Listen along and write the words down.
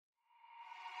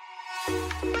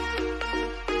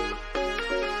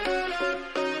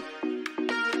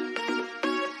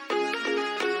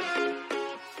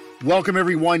Welcome,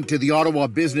 everyone, to the Ottawa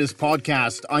Business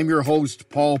Podcast. I'm your host,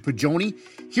 Paul Pagioni.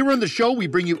 Here on the show, we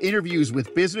bring you interviews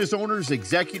with business owners,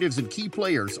 executives, and key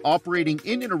players operating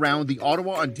in and around the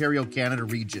Ottawa, Ontario, Canada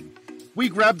region. We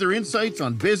grab their insights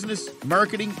on business,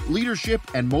 marketing, leadership,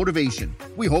 and motivation.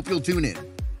 We hope you'll tune in.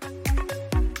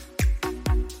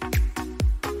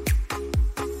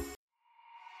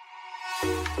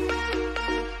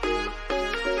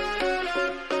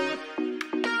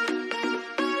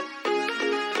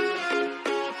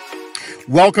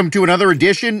 Welcome to another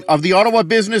edition of the Ottawa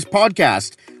Business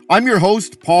Podcast. I'm your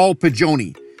host, Paul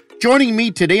Pagioni. Joining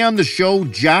me today on the show,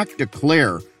 Jack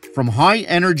DeClaire from High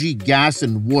Energy Gas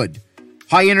and Wood.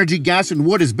 High Energy Gas and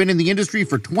Wood has been in the industry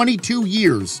for 22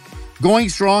 years, going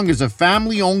strong as a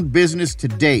family-owned business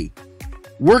today.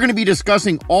 We're going to be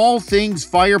discussing all things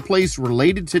fireplace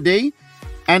related today,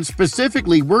 and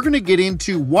specifically, we're going to get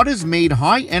into what has made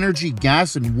High Energy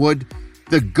Gas and Wood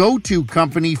the go-to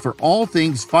company for all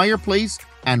things fireplace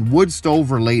and wood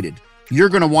stove related. You're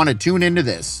going to want to tune into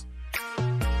this.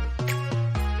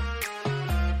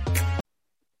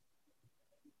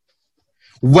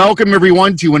 Welcome,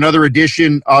 everyone, to another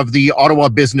edition of the Ottawa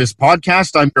Business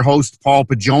Podcast. I'm your host, Paul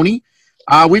Pagioni.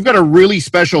 We've got a really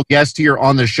special guest here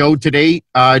on the show today.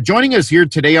 Joining us here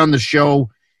today on the show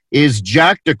is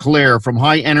Jack DeClaire from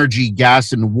High Energy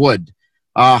Gas and Wood.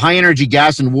 High Energy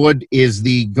Gas and Wood is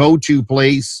the go-to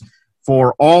place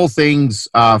for all things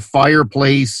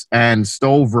fireplace and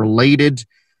stove related.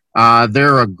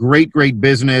 They're a great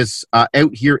business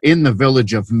out here in the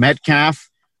village of Metcalfe.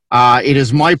 It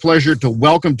is my pleasure to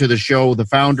welcome to the show the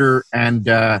founder and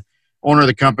owner of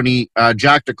the company,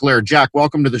 Jack DeClaire. Jack,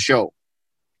 welcome to the show.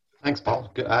 Thanks,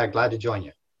 Paul. Glad to join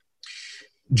you.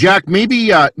 Jack, maybe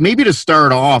to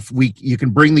start off, you can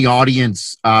bring the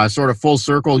audience sort of full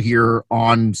circle here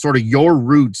on sort of your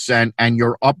roots and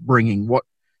your upbringing.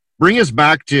 Bring us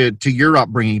back to your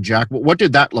upbringing, Jack. What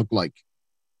did that look like?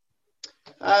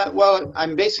 Well,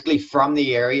 I'm basically from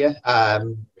the area.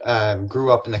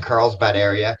 Grew up in the Carlsbad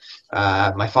area.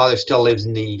 My father still lives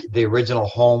in the original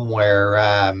home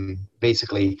where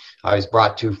basically I was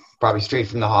brought to probably straight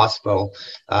from the hospital.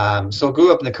 So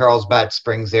grew up in the Carlsbad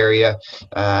Springs area,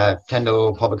 attended a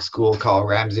little public school called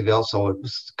Ramseyville. So it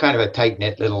was kind of a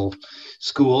tight-knit little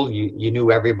school. You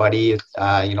knew everybody,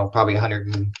 probably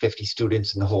 150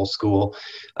 students in the whole school.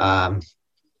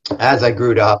 As I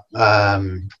grew up,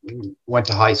 went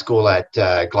to high school at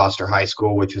Gloucester High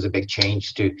School, which was a big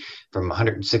change from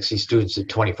 160 students to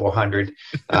 2,400.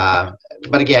 But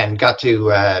again, got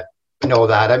to know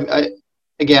that.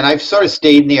 I've sort of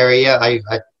stayed in the area.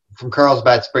 From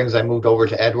Carlsbad Springs, I moved over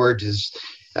to Edwards,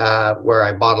 where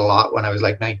I bought a lot when I was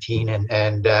like 19,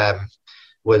 and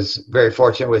was very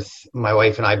fortunate with my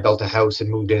wife and I built a house and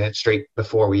moved in it straight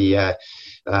before we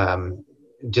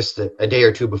just a day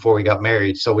or two before we got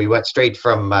married. So we went straight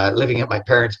from living at my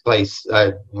parents' place,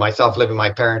 myself living with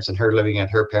my parents and her living at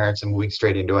her parents, and moving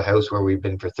straight into a house where we've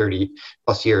been for 30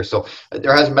 plus years. So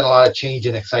there hasn't been a lot of change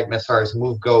and excitement as far as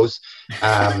move goes.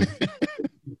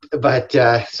 But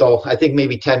so I think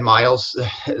maybe 10 miles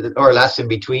or less in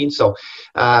between. So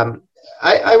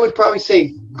I would probably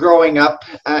say growing up,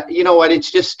 you know what,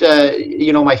 it's just,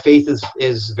 my faith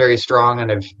is very strong,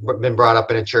 and I've been brought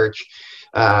up in a church.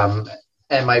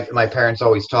 And my parents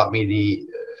always taught me the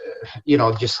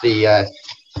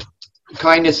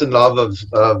kindness and love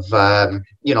of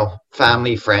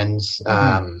family, friends,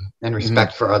 and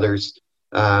respect for others.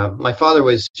 My father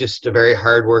was just a very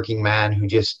hardworking man who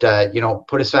just,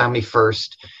 put his family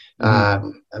first. My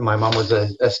mom was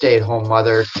a stay-at-home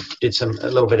mother, did a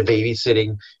little bit of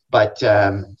babysitting, but,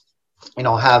 have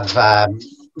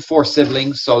 4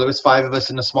 siblings. So there was 5 of us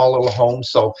in a small little home.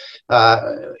 So,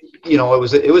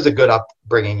 it was a good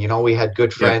upbringing. We had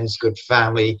good friends, good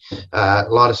family, a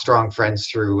lot of strong friends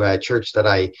through church that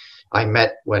I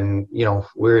met when, we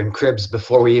were in cribs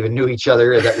before we even knew each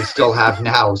other, that we still have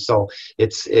now. So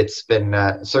it's been,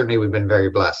 certainly we've been very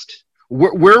blessed.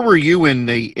 Where were you in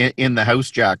the house,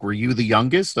 Jack? Were you the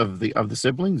youngest of the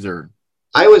siblings, or?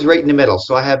 I was right in the middle.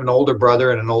 So I have an older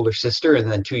brother and an older sister, and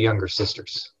then 2 younger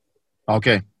sisters.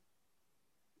 Okay.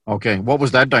 What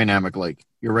was that dynamic like?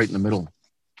 You're right in the middle.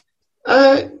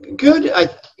 Good. I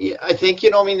think,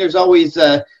 there's always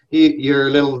your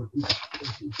little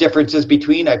differences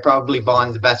between. I probably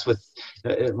bond the best with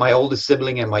my oldest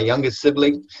sibling and my youngest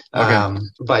sibling.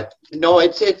 But no,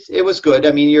 it was good.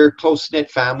 I mean, you're a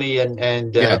close-knit family,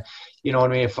 and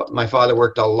my father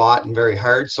worked a lot and very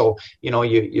hard. So,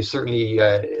 you certainly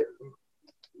got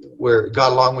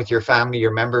along with your family,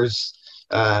 your members.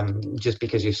 just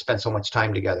because you spent so much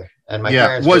time together. And my Yeah.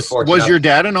 parents were fortunate. Was your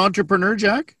dad an entrepreneur,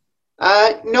 Jack?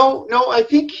 No. I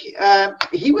think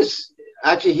he was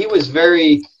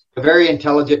a very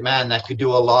intelligent man that could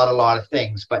do a lot of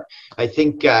things. But I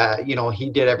think he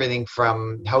did everything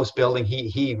from house building.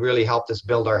 He really helped us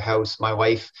build our house. My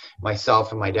wife,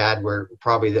 myself, and my dad were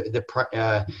probably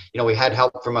we had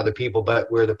help from other people,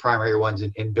 but we're the primary ones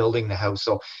in building the house.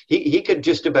 So he could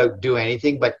just about do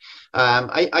anything. But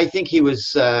I think he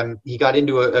got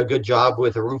into a good job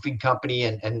with a roofing company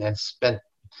and spent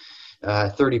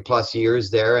 30 plus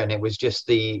years there, and it was just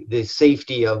the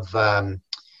safety of a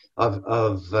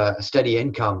steady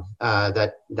income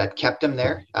that kept him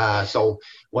there. So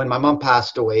when my mom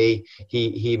passed away,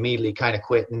 he immediately kind of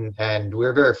quit, and we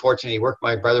were very fortunate. He worked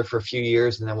with my brother for a few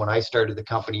years, and then when I started the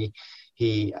company,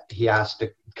 he asked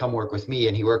to come work with me,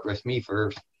 and he worked with me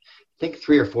for I think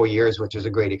 3 or 4 years, which was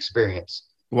a great experience.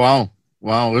 Wow. It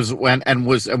was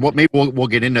what maybe we'll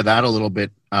get into that a little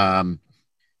bit.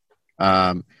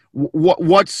 What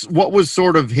was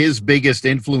sort of his biggest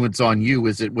influence on you?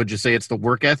 Would you say it's the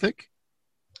work ethic?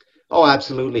 Oh,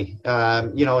 absolutely.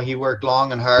 He worked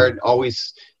long and hard,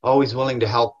 always willing to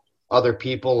help other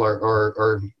people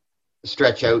or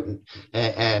stretch out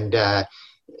and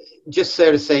just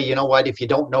there to say, you know what, if you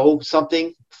don't know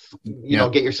something,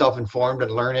 get yourself informed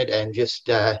and learn it, and just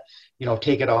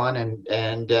take it on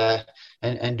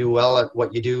and do well at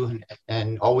what you do,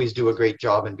 and always do a great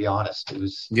job and be honest. It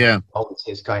was always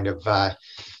his kind of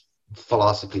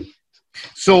philosophy.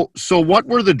 So what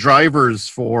were the drivers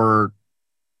for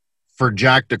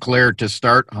Jack DeClaire to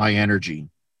start High Energy?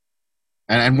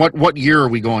 And what year are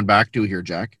we going back to here,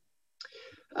 Jack?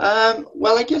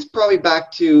 Well, I guess probably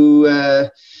back to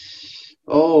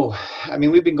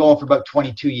we've been going for about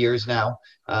 22 years now.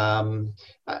 I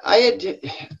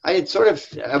had sort of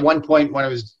at one point when I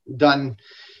was done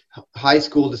high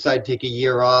school decided to take a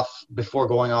year off before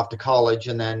going off to college,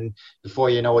 and then before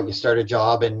you know it, you start a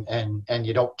job and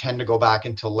you don't tend to go back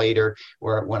until later,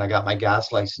 when I got my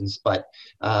gas license. But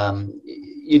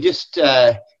you just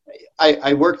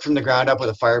I worked from the ground up with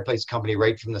a fireplace company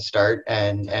right from the start,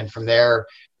 and from there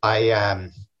I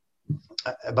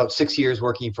about 6 years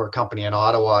working for a company in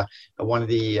Ottawa. One of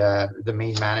the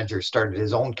main managers started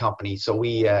his own company, so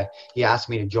he asked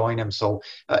me to join him. So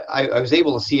I was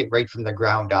able to see it right from the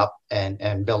ground up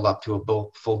and build up to a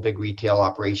full big retail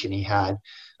operation he had,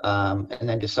 and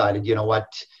then decided, you know what,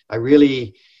 I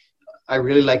really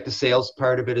like the sales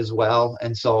part of it as well.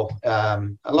 And so a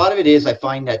lot of it is, I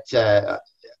find that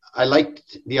I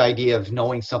liked the idea of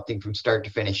knowing something from start to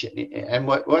finish. And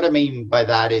what I mean by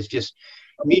that is just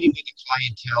meeting with the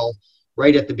clientele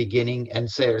right at the beginning and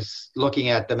looking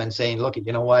at them and saying, look,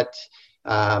 you know what,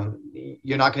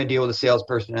 you're not going to deal with a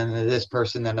salesperson and then this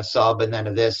person, then a sub, and then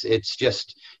a this. It's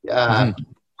just we're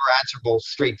answerable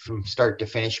straight from start to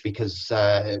finish, because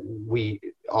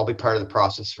I'll be part of the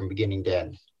process from beginning to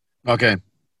end. Okay.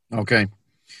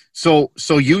 So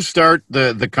you start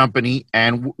the company,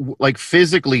 and like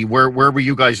physically, where were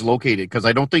you guys located? Because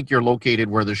I don't think you're located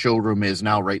where the showroom is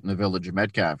now, right in the village of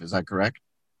Metcalfe. Is that correct?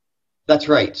 That's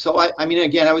right. So I mean,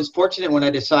 again, I was fortunate when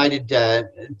I decided to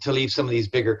leave some of these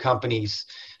bigger companies.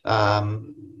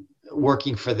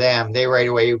 Working for them, they right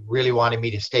away really wanted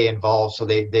me to stay involved. So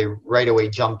they right away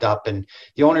jumped up, and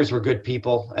the owners were good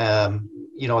people.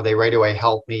 They right away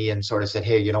helped me and sort of said,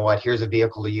 hey, you know what, here's a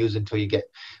vehicle to use until you get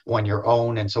one your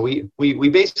own. And so we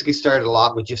basically started a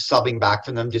lot with just subbing back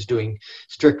from them, just doing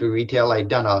strictly retail. I'd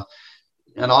done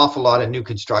an awful lot of new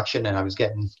construction, and I was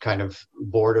getting kind of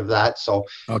bored of that. So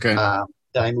then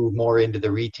I moved more into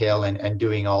the retail and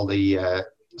doing all the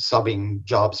subbing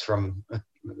jobs from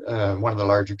one of the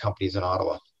larger companies in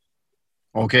Ottawa.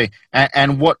 Okay.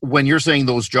 And when you're saying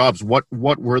those jobs, what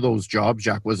were those jobs,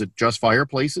 Jack? Was it just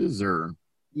fireplaces or?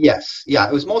 Yes. Yeah.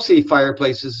 It was mostly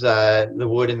fireplaces, the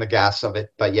wood and the gas of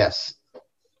it, but yes.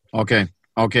 Okay.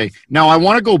 Now I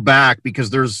want to go back, because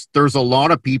there's a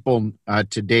lot of people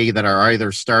today that are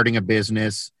either starting a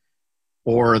business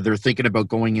or they're thinking about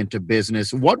going into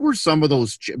business. What were some of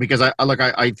those? Because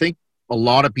I think a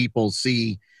lot of people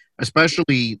see,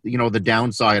 especially, the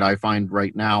downside I find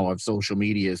right now of social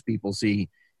media is people see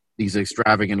these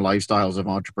extravagant lifestyles of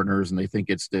entrepreneurs and they think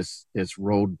it's this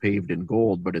road paved in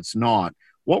gold, but it's not.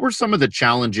 What were some of the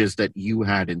challenges that you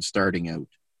had in starting out?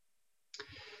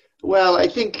 Well, I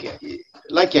think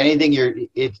like anything,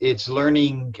 it's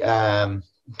learning,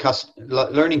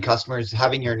 learning customers,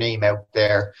 having your name out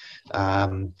there,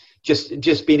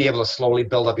 just being able to slowly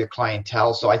build up your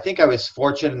clientele. So I think I was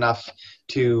fortunate enough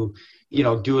to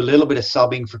do a little bit of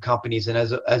subbing for companies. And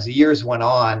as the years went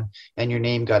on and your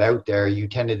name got out there, you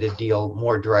tended to deal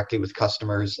more directly with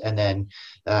customers. And then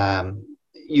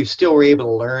you still were able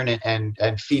to learn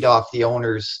and feed off the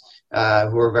owners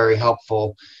who were very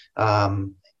helpful,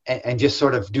 and just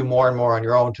sort of do more and more on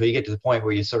your own till you get to the point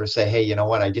where you sort of say, hey, you know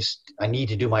what, I need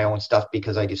to do my own stuff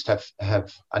because I just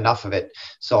have enough of it.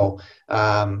 So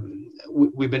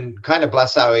we've been kind of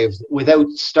blessed that way without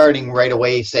starting right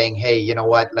away saying, hey, you know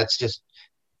what, let's just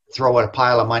throw out a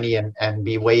pile of money and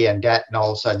be way in debt and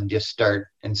all of a sudden just start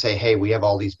and say, hey, we have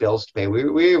all these bills to pay. We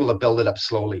were able to build it up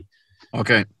slowly.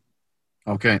 Okay.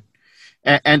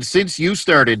 And since you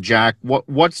started, Jack,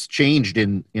 what's changed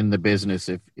in the business,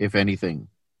 if anything?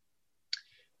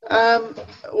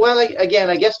 Well, again,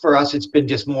 I guess for us, it's been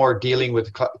just more dealing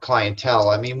with clientele.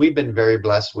 I mean, we've been very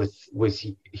blessed with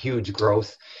huge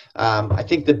growth. I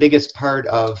think the biggest part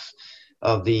of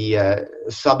the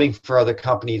subbing for other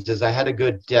companies is I had a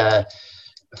good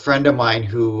friend of mine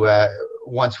who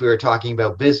once we were talking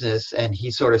about business, and he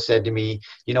sort of said to me,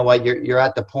 you know what, you're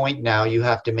at the point now you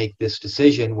have to make this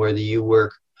decision whether you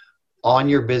work on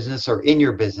your business or in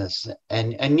your business,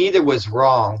 and neither was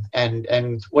wrong.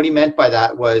 And what he meant by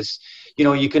that was,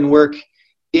 you can work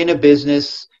in a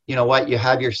business, you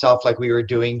have yourself, like we were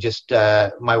doing, just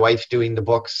my wife doing the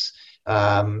books,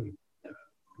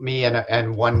 me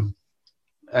and one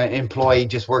employee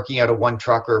just working out of one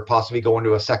truck or possibly going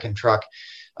to a second truck,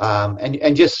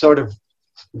 and just sort of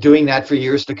doing that for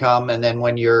years to come. And then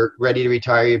when you're ready to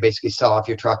retire, you basically sell off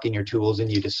your truck and your tools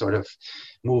and you just sort of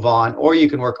move on. Or you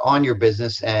can work on your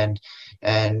business and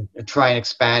try and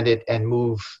expand it and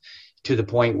move to the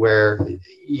point where,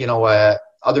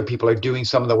 other people are doing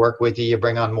some of the work with you. You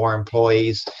bring on more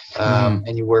employees,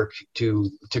 and you work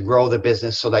to grow the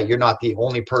business so that you're not the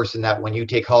only person that when you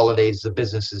take holidays, the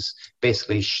business is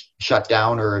basically shut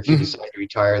down, or if you decide to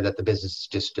retire, that the business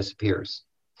just disappears.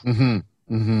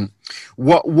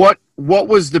 What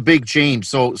was the big change?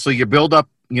 So you build up,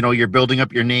 you're building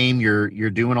up your name, you're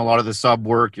doing a lot of the sub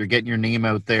work, you're getting your name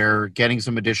out there, getting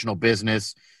some additional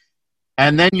business,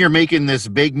 and then you're making this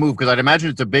big move, because I'd imagine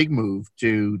it's a big move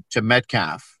to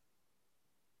Metcalfe.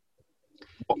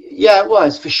 Yeah, it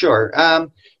was, for sure. I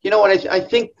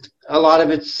think a lot of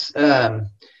it's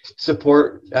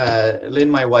support.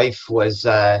 Lynn, my wife, was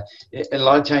a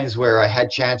lot of times where I had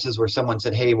chances where someone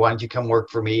said, hey, why don't you come work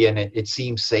for me? And it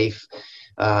seems safe.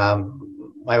 My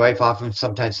wife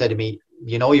sometimes said to me,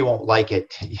 you won't like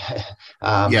it.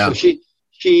 So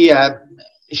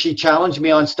she challenged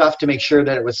me on stuff to make sure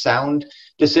that it was sound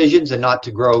decisions and not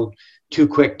to grow too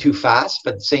quick, too fast,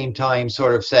 but at the same time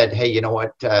sort of said, hey, you know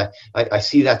what, I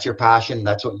see that's your passion.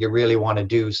 That's what you really want to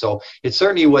do. So it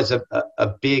certainly was a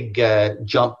big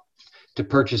jump to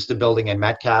purchase the building in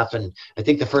Metcalfe. And I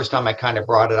think the first time I kind of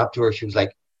brought it up to her, she was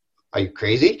like, are you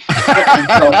crazy?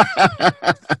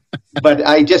 But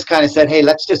I just kind of said, hey,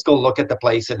 let's just go look at the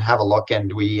place and have a look.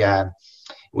 And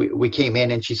we came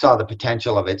in and she saw the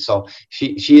potential of it. So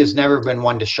she has never been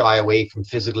one to shy away from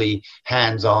physically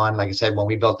hands-on. Like I said, when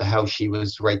we built the house, she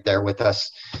was right there with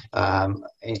us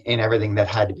in everything that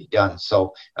had to be done.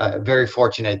 So very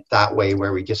fortunate that way,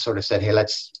 where we just sort of said, hey,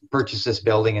 let's purchase this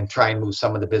building and try and move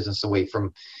some of the business away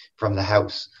from the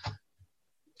house.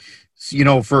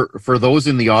 For those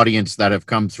in the audience that have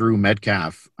come through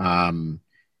Metcalfe,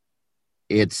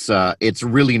 it's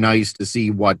really nice to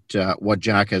see what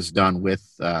Jack has done with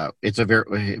it's a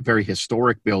very, very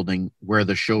historic building where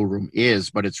the showroom is,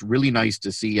 but it's really nice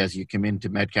to see as you come into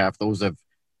Metcalfe, those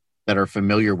that are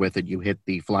familiar with it, you hit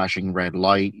the flashing red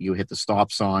light, you hit the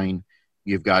stop sign,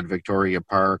 you've got Victoria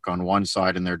Park on one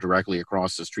side and they're directly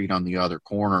across the street on the other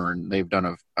corner, and they've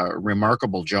done a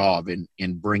remarkable job in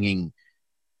bringing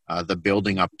the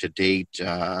building up to date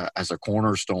as a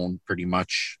cornerstone pretty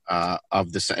much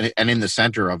of the, and in the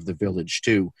center of the village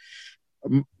too.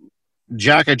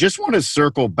 Jack, I just want to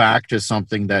circle back to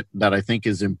something that I think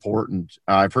is important.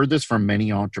 I've heard this from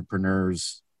many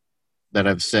entrepreneurs that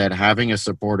have said having a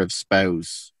supportive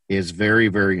spouse is very,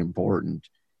 very important.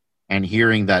 And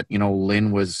hearing that,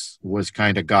 Lynn was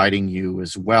kind of guiding you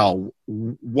as well.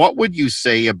 What would you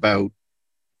say about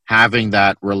having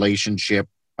that relationship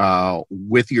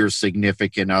with your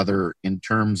significant other in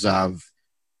terms of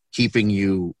keeping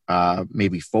you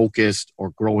maybe focused or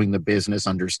growing the business,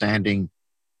 understanding,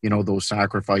 those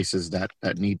sacrifices that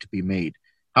need to be made?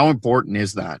 How important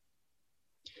is that?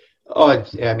 Oh,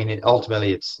 I mean,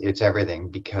 ultimately it's everything,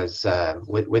 because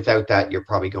without that, you're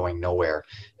probably going nowhere.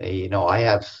 I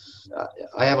have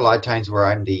a lot of times where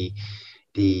I'm the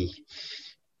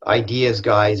ideas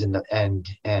guys and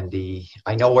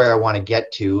I know where I want to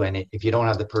get to, and if you don't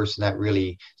have the person that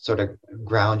really sort of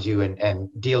grounds you and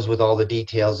deals with all the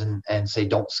details and say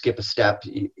don't skip a step,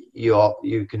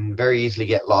 you can very easily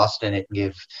get lost in it and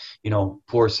give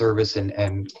poor service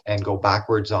and go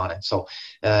backwards on it. So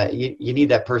you need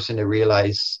that person to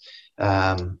realize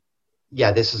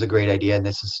this is a great idea and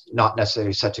this is not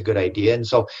necessarily such a good idea. And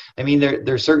so I mean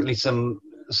there's certainly some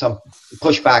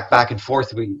pushback back and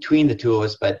forth between the two of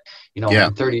us, but in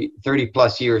 30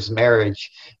 plus years marriage,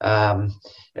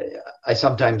 I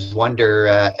sometimes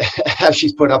wonder how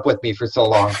she's put up with me for so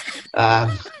long.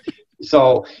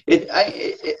 So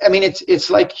it's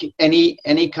like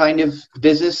any kind of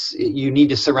business. You need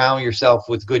to surround yourself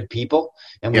with good people,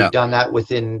 and we've done that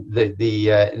within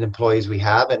the employees we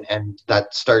have, and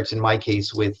that starts in my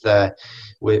case with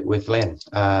Lynn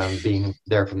being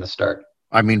there from the start.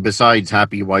 I mean, besides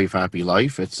happy wife, happy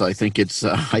life, I think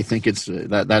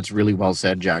that's really well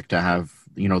said, Jack, to have,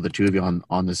 the two of you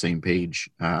on the same page.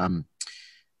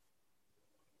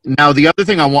 Now, the other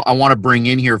thing I want to bring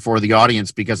in here for the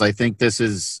audience, because I think this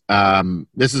is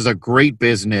a great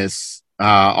business.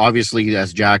 Obviously,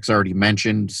 as Jack's already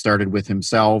mentioned, started with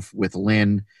himself, with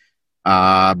Lynn,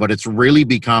 but it's really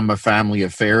become a family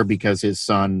affair because his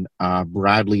son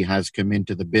Bradley has come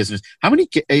into the business. How many?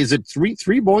 Is it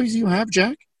three boys you have,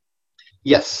 Jack?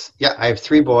 Yes, I have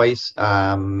 3 boys,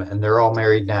 and they're all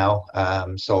married now.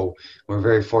 So we're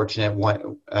very fortunate.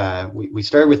 We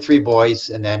started with 3 boys,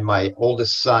 and then my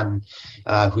oldest son,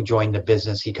 who joined the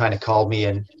business, he kind of called me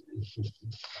and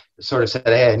sort of said,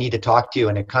 "Hey, I need to talk to you,"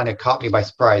 and it kind of caught me by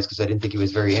surprise because I didn't think he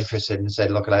was very interested, and said,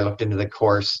 "Look, I looked into the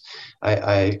course.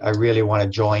 I really want to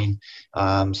join."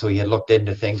 So he had looked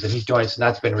into things, and he's joined us, and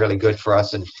that's been really good for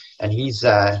us. And he's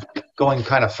going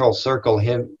kind of full circle.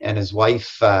 Him and his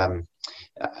wife,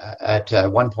 at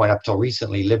one point up till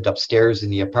recently, lived upstairs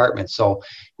in the apartment. So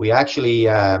we actually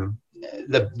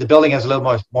the building has a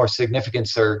little more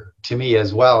significance to me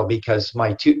as well, because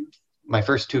my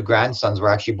first 2 grandsons were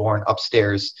actually born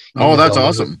upstairs. Oh, that's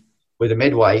awesome. With a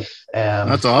midwife.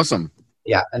 That's awesome.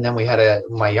 Yeah. And then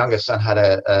my youngest son had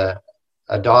a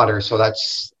daughter. So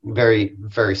that's very,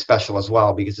 very special as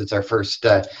well, because it's our first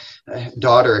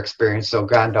daughter experience. So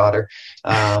granddaughter.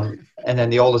 And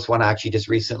then the oldest one actually just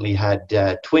recently had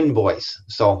twin boys.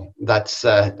 So that's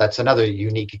another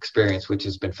unique experience, which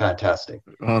has been fantastic.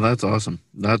 Oh, that's awesome.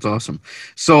 That's awesome.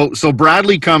 So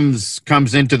Bradley comes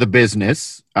into the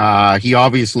business. He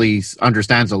obviously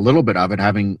understands a little bit of it,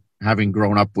 having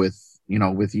grown up with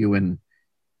you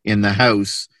in the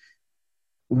house.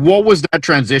 What was that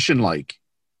transition like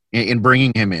in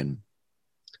bringing him in?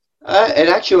 It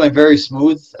actually went very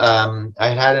smooth. I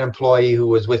had an employee who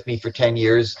was with me for 10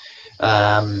 years,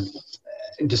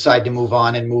 decide to move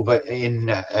on and move in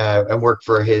and work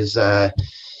for his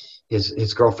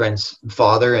girlfriend's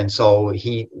father. And so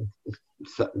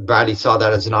Bradley saw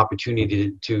that as an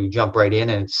opportunity to jump right in,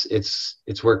 and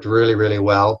it's worked really, really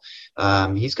well.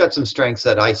 He's got some strengths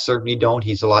that I certainly don't.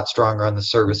 He's a lot stronger on the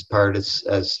service part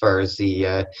as far as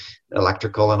the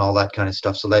electrical and all that kind of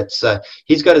stuff. So that's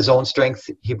he's got his own strength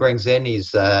he brings in.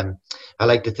 He's I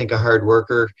like to think a hard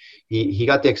worker. He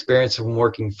got the experience from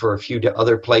working for a few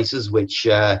other places, which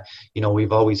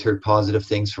we've always heard positive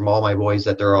things from all my boys,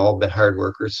 that they're all been hard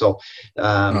workers. So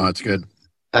that's good.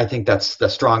 I think that's the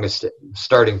strongest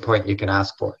starting point you can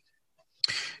ask for.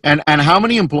 And how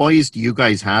many employees do you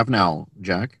guys have now,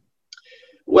 Jack?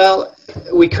 Well,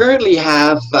 we currently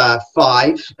have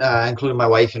 5, including my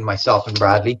wife and myself and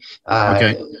Bradley.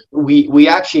 Okay. We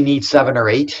actually need 7 or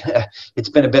 8. It's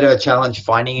been a bit of a challenge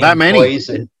finding that employees,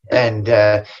 many. and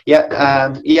there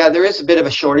is a bit of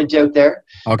a shortage out there.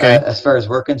 Okay. As far as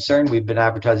we're concerned, we've been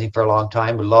advertising for a long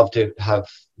time. We'd love to have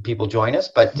people join us,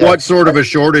 but what sort of a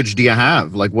shortage do you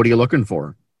have? Like, what are you looking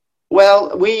for?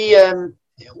 Well,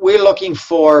 we're looking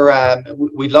for,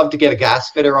 we'd love to get a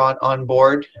gas fitter on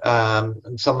board,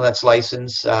 someone that's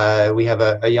licensed. We have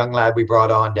a young lad we brought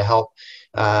on to help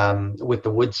with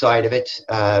the wood side of it,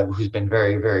 who's been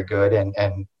very, very good,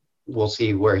 and we'll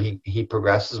see where he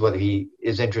progresses, whether he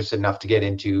is interested enough to get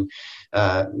into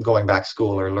going back to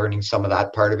school or learning some of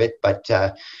that part of it. But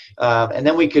and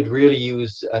then we could really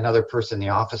use another person in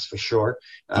the office for sure.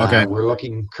 Okay. We're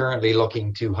currently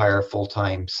looking to hire a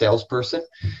full-time salesperson,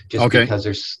 just because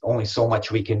there's only so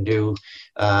much we can do.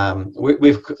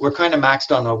 We're kind of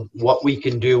maxed on what we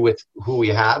can do with who we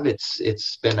have.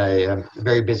 It's been a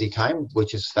very busy time,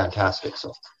 which is fantastic.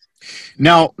 So.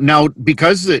 Now,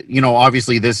 because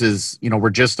obviously this is we're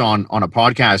just on a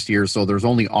podcast here, so there's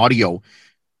only audio.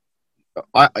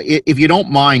 If you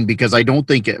don't mind, because I don't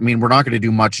think we're not going to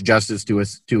do much justice to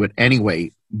it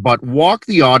anyway. but walk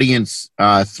the audience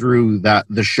through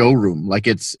the showroom. Like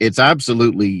it's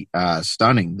absolutely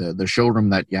stunning, the showroom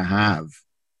that you have.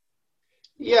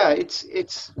 Yeah,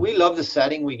 we love the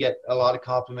setting. We get a lot of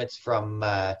compliments from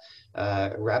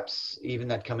reps, even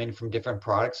that come in from different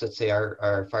products that say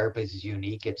our fireplace is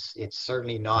unique. It's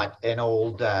certainly not an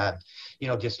old,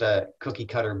 just a cookie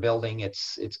cutter building.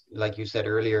 It's like you said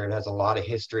earlier, it has a lot of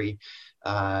history.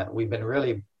 We've been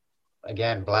really,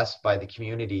 again, blessed by the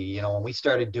community. You know, when we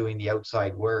started doing the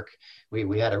outside work,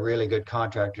 we had a really good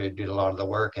contractor who did a lot of the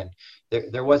work, and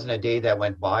there wasn't a day that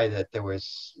went by that there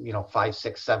was, 5,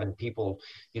 6, 7 people,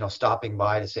 stopping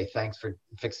by to say thanks for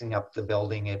fixing up the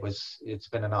building. It's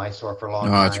been an eyesore for a long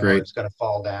time. That's great. Or it's going to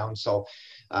fall down. So,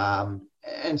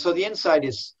 and so the inside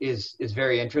is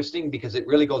very interesting because it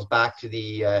really goes back to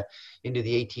the into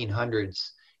the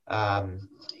 1800s.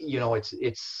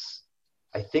 It's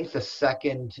I think the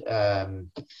second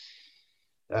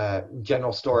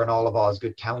general store in all of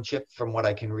Osgood Township, from what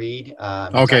I can read.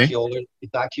 Okay.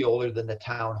 It's actually older than the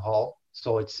town hall,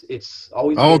 so it's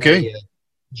always been a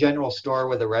general store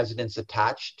with a residence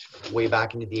attached way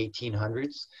back into the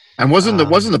 1800s. And wasn't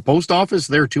the post office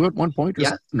there too at one point?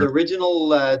 Yeah, the original.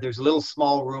 There's a little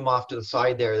small room off to the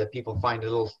side there that people find a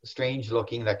little strange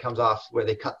looking, that comes off where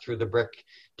they cut through the brick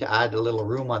to add a little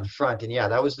room on the front. And yeah,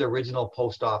 that was the original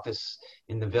post office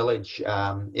in the village.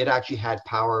 It actually had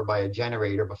power by a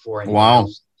generator before anyone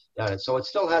else done it. So it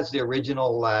still has the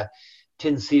original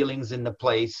tin ceilings in the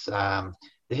place. The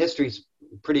history's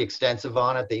pretty extensive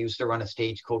on it. They used to run a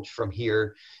stagecoach from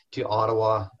here to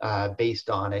Ottawa based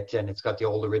on it, and it's got the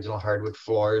old original hardwood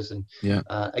floors. And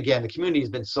again, the community has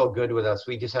been so good with us.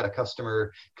 We just had a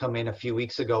customer come in a few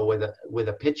weeks ago with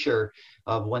a picture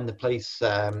of when the place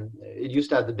it used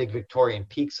to have the big Victorian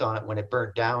peaks on it when it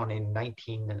burnt down in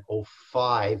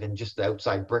 1905, and just the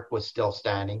outside brick was still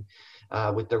standing.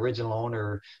 With the original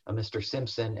owner, Mr.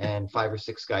 Simpson, and 5 or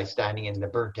 6 guys standing in the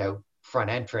burnt out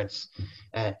front entrance,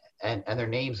 and their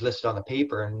names listed on the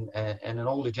paper. And an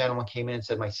older gentleman came in and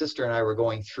said, my sister and I were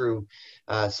going through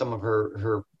some of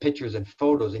her pictures and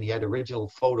photos, and he had an original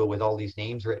photo with all these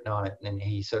names written on it. And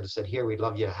he sort of said, here, we'd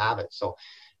love you to have it. So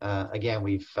again,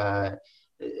 we've the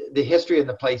history of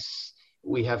the place.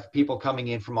 We have people coming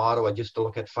in from Ottawa just to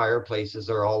look at fireplaces,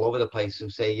 or all over the place, who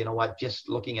say, you know what, just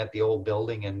looking at the old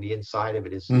building and the inside of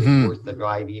it is worth the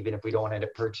drive, even if we don't end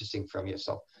up purchasing from you.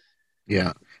 So,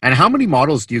 yeah. And how many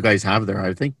models do you guys have there?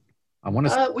 I think I want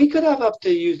to. We could have up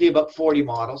to usually about 40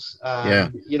 models. Yeah.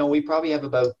 We probably have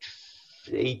about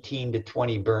 18 to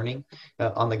 20 burning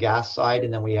on the gas side,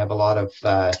 and then we have a lot of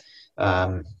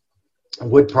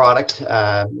wood product.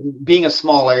 Being a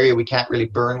small area, we can't really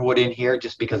burn wood in here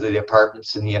just because of the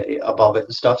apartments and the above it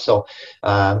and stuff. So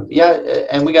and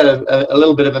we got a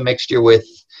little bit of a mixture with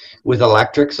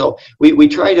electric. So we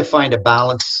try to find a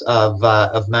balance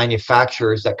of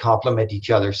manufacturers that complement each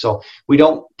other. So we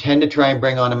don't tend to try and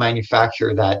bring on a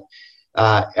manufacturer that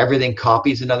everything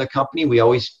copies another company.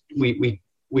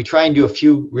 We try and do a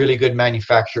few really good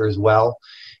manufacturers well,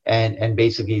 and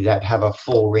basically that have a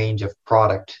full range of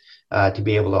product to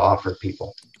be able to offer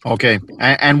people. Okay.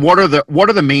 And what are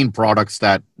the main products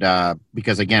that,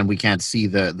 because again, we can't see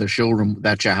the showroom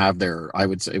that you have there? I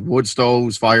would say wood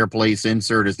stoves, fireplace,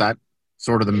 insert. Is that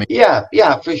sort of the main?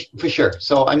 Yeah, for sure.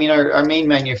 So, I mean, our main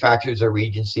manufacturers are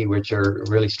Regency, which are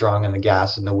really strong on the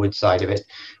gas and the wood side of it.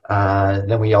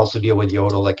 Then we also deal with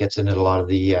Yodel, that gets into a lot of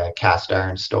the cast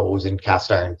iron stoves and cast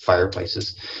iron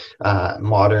fireplaces.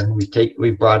 Modern,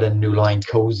 we've brought in new line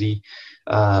Cozy,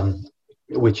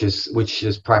 which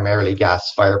is primarily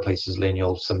gas fireplaces,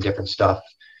 lineal, some different stuff.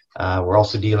 We're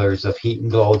also dealers of Heat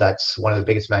and Glow. That's one of the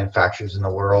biggest manufacturers in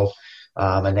the world,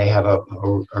 and they have a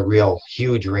real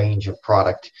huge range of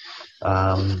product.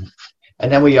 And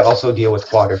then we also deal with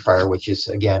Quadrafire, which is,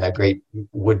 again, a great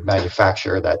wood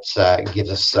manufacturer that gives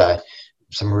us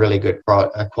some really good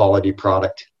quality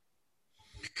product.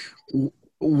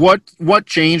 What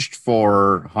changed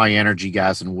for high energy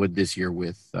gas and wood this year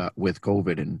with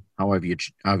COVID, and how have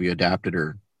you adapted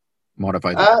or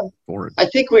modified for it? I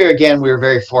think we were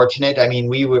very fortunate. I mean,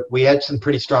 we had some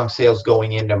pretty strong sales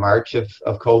going into March of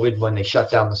COVID when they shut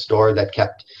down the store. That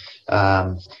kept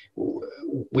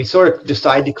we sort of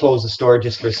decided to close the store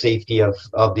just for safety of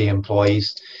the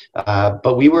employees.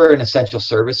 But we were an essential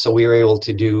service, so we were able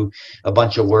to do a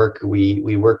bunch of work.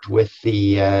 We worked with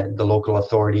the local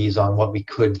authorities on what we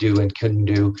could do and couldn't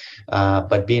do.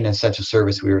 But being an essential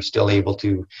service, we were still able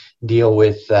to deal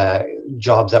with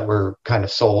jobs that were kind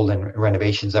of sold and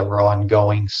renovations that were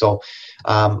ongoing. So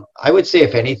I would say,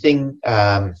 if anything,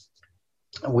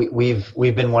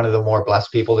 we've been one of the more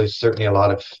blessed people. There's certainly a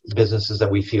lot of businesses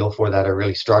that we feel for that are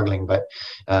really struggling, but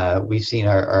we've seen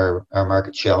our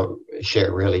market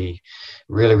share really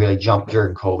jump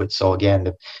during COVID. So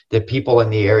again, the people in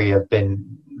the area have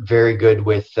been very good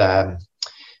with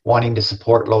wanting to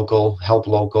support local, help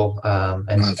local,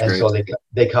 and so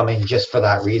they come in just for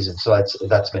that reason. So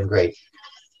that's been great.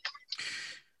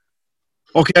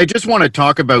 Okay, I just want to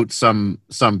talk about some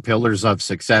pillars of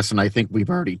success, and I think we've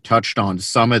already touched on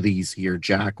some of these here,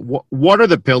 Jack. What are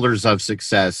the pillars of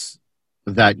success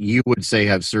that you would say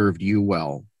have served you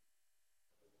well?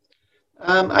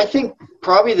 I think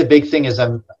probably the big thing is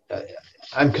I'm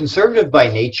conservative by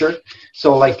nature,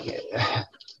 so like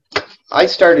I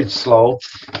started slow.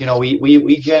 You know,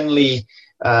 we generally,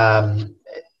 I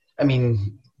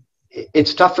mean,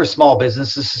 it's tough for small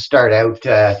businesses to start out.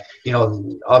 You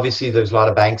know, obviously there's a lot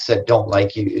of banks that don't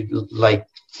like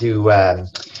to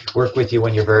work with you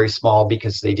when you're very small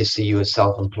because they just see you as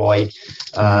self-employed.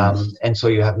 And so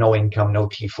you have no income, no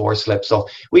T4 slip. So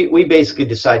we basically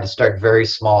decided to start very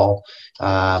small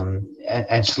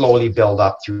and slowly build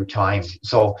up through time.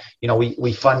 So, you know,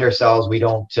 we fund ourselves. We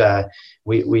don't,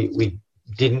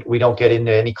 we don't get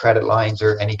into any credit lines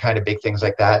or any kind of big things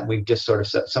like that. We've just sort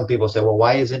of, some people say, well,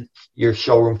 why isn't your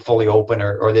showroom fully open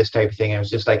or this type of thing? And it was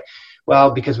just like, well,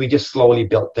 because we just slowly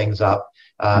built things up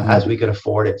as we could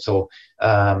afford it. So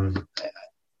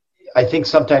I think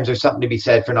sometimes there's something to be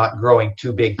said for not growing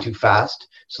too big too fast,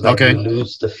 so that you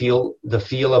lose the feel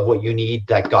of what you need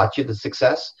that got you the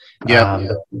success.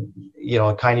 You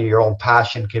know, kind of your own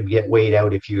passion can get weighed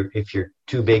out if you're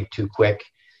too big too quick.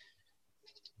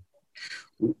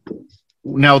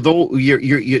 Now, though,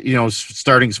 you know,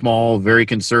 starting small, very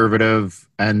conservative,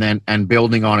 and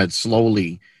building on it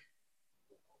slowly.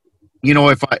 You know,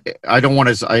 if I don't want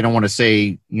to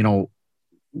say, you know,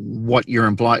 what you're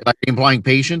implying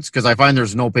patience, because I find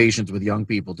there's no patience with young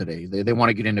people today. They want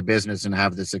to get into business and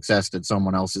have the success that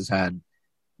someone else has had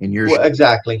in your. Well,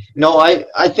 exactly. No,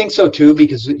 I think so too,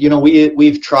 because, you know,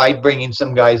 we've tried bringing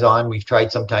some guys on. We've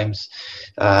tried sometimes.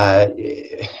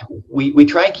 We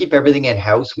try and keep everything in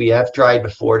house. We have tried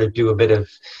before to do a bit of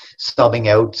subbing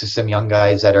out to some young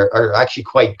guys that are actually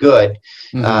quite good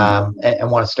and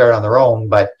want to start on their own.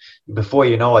 But before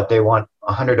you know it, they want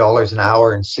 $100 an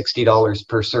hour and $60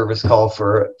 per service call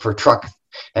for truck.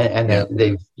 And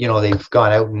they've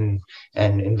gone out and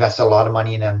invested a lot of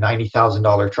money in a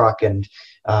 $90,000 truck. And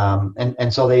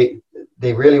so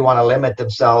they really want to limit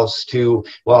themselves to,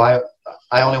 well,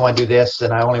 I only want to do this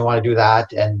and I only want to do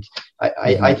that. And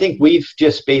I think we've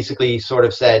just basically sort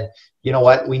of said, you know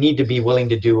what, we need to be willing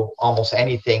to do almost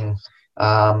anything.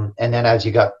 And then as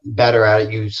you got better at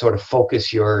it, you sort of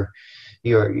focus your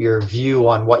view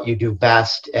on what you do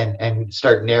best and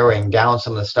start narrowing down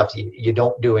some of the stuff you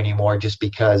don't do anymore, just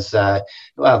because,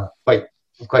 well,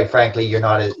 quite frankly, you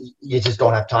just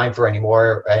don't have time for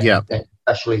anymore. And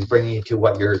especially bringing you to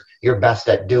what you're best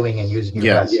at doing and using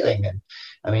your best thing. And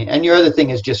I mean, and your other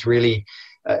thing is just really,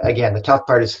 again, the tough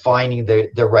part is finding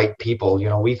the right people. You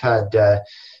know, we've had,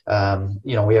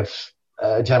 you know, we have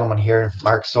a gentleman here,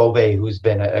 Mark Sauvé, who's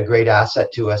been a great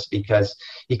asset to us because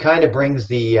he kind of brings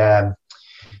the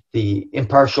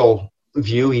impartial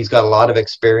view. He's got a lot of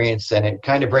experience, and it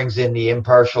kind of brings in the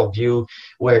impartial view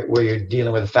where you're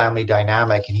dealing with a family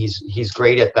dynamic, and he's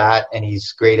great at that, and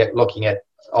he's great at looking at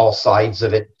all sides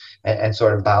of it and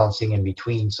sort of balancing in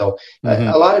between. So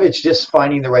a lot of it's just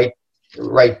finding the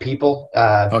right people.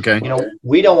 You know,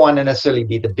 we don't want to necessarily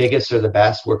be the biggest or the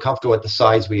best. We're comfortable at the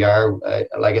size we are.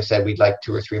 Like I said, we'd like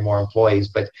 2 or 3 more employees,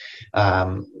 but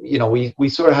you know, we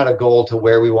sort of had a goal to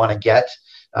where we want to get,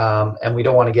 and we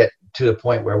don't want to get to the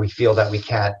point where we feel that we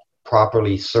can't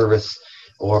properly service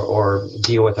or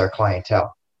deal with our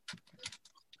clientele.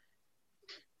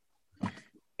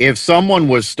 If someone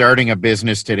was starting a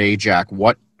business today, Jack,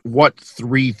 what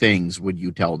 3 things would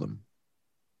you tell them?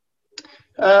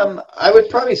 I would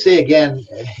probably say, again,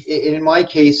 in my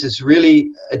case, is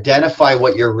really identify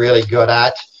what you're really good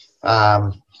at.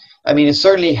 I mean, it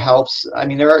certainly helps. I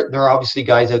mean, there are obviously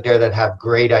guys out there that have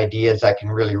great ideas that can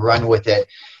really run with it.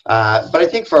 But I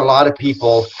think for a lot of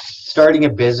people, starting a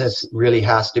business really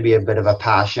has to be a bit of a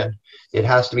passion. It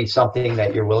has to be something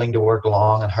that you're willing to work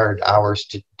long and hard hours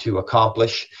to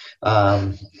accomplish.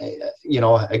 You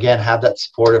know, again, have that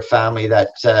supportive family that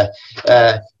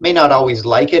may not always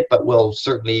like it, but will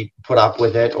certainly put up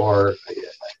with it or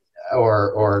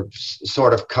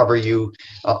sort of cover you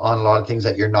on a lot of things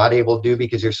that you're not able to do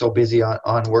because you're so busy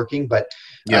on working. But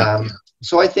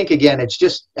so I think, again, it's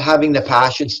just having the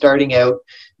passion, starting out,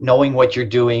 knowing what you're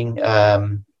doing,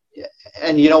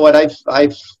 and you know what,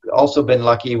 I've also been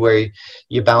lucky where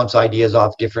you bounce ideas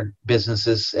off different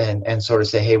businesses and sort of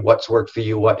say, hey, what's worked for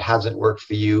you, what hasn't worked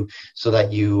for you, so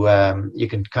that you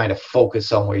can kind of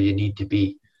focus on where you need to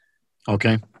be.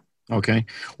 Okay.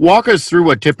 Walk us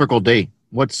through a typical day.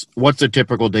 What's a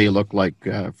typical day look like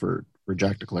for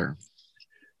Jack Declare?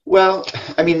 Well,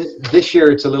 I mean, this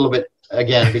year it's a little bit,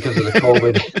 again, because of the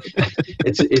COVID,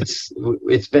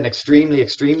 it's been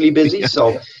extremely busy.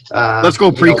 So let's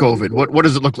go pre-COVID. What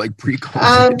does it look like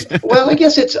pre-COVID? Well, I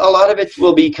guess a lot of it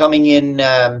will be coming in.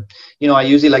 I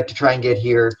usually like to try and get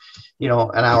here, an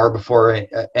hour before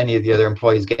any of the other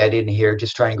employees get in here.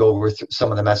 Just try and go over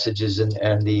some of the messages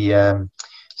and the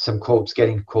some quotes,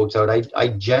 getting quotes out. I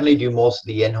generally do most of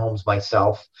the in-homes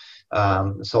myself.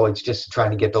 So it's just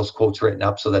trying to get those quotes written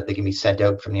up so that they can be sent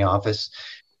out from the office.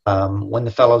 When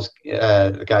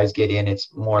the guys get in,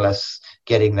 it's more or less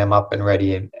getting them up and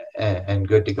ready and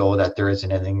good to go, that there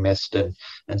isn't anything missed, and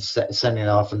sending it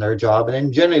off on their job. And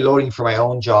then generally loading for my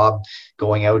own job,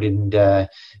 going out and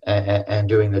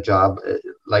doing the job.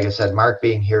 Like I said, Mark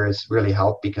being here has really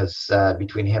helped, because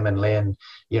between him and Lynn,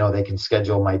 they can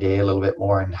schedule my day a little bit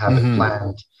more and have it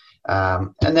planned.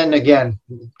 And then again,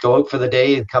 go out for the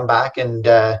day and come back and,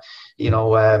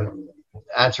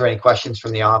 answer any questions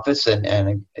from the office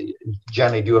and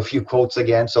generally do a few quotes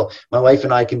again. So my wife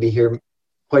and I can be here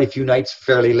quite a few nights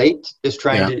fairly late, just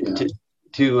trying to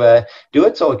do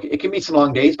it. So it can be some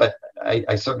long days, but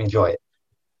I certainly enjoy it.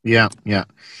 Yeah.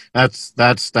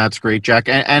 That's great, Jack.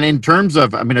 And in terms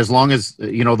of, I mean, as long as,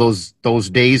 those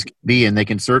days can be, and they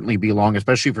can certainly be long,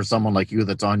 especially for someone like you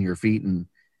that's on your feet and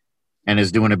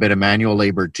is doing a bit of manual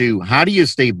labor too. How do you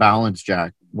stay balanced,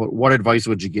 Jack? What advice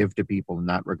would you give to people in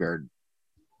that regard?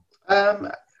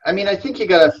 I mean, I think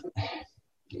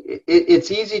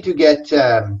it's easy to get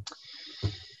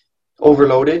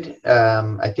overloaded.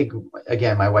 I think,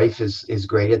 again, my wife is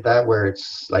great at that, where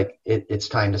it's like it's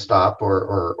time to stop,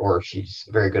 or she's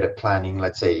very good at planning,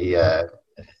 let's say,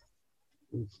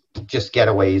 just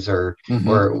getaways, or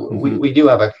we do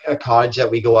have a cottage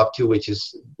that we go up to, which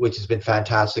has been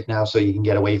fantastic now, so you can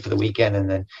get away for the weekend and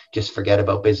then just forget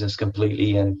about business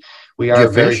completely. And we are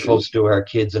very close to our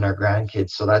kids and our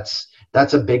grandkids, so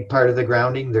that's a big part of the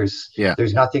grounding. There's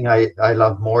nothing I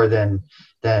love more than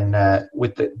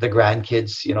with the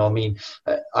grandkids. I mean,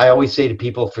 I always say to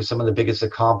people, for some of the biggest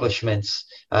accomplishments,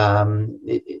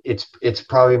 it's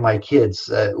probably my kids.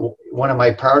 One of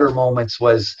my prouder moments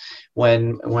was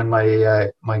when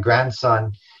my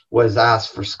grandson was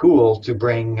asked for school to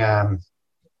bring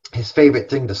his favorite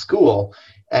thing to school,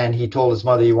 and he told his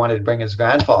mother he wanted to bring his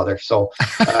grandfather. So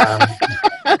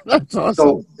that's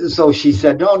awesome. So she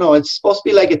said, no, it's supposed to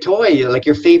be like a toy, like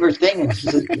your favorite thing. And she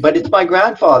said, but it's my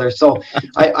grandfather. So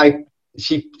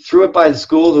she threw it by the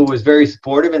school, who was very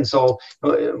supportive. And so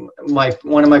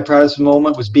one of my proudest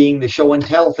moments was being the show and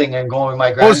tell thing and going with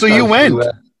my grandson. Oh, so you went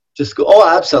to school?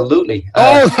 Oh, absolutely.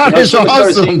 That is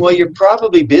awesome. Saying, well, you're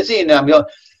probably busy. And I'm going,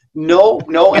 no.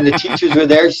 And the teachers were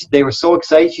there. They were so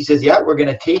excited. She says, yeah, we're going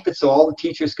to tape it so all the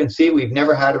teachers can see. We've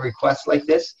never had a request like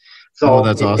this. So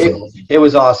that's awesome. It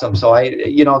was awesome. So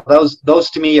those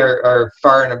to me are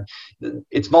far, and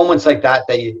it's moments like that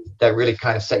really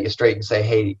kind of set you straight and say,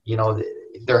 hey,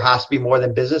 there has to be more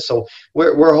than business. So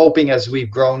we're hoping, as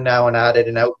we've grown now and added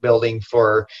an outbuilding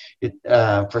for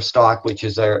stock, which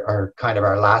is our kind of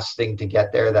our last thing to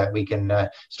get there, that we can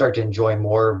start to enjoy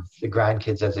more of the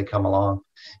grandkids as they come along,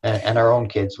 and our own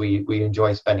kids. We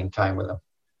enjoy spending time with them.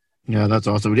 Yeah, that's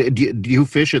awesome. Do you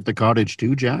fish at the cottage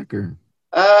too, Jack, or?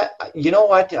 You know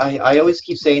what? I always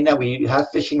keep saying that we have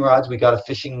fishing rods. We got a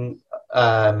fishing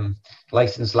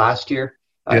license last year.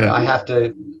 Yeah. I have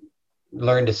to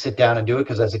learn to sit down and do it,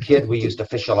 because as a kid we used to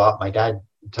fish a lot. My dad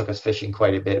took us fishing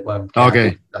quite a bit when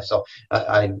so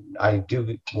I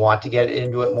do want to get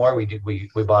into it more. We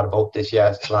bought a boat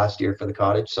last year for the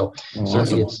cottage. So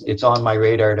certainly it's on my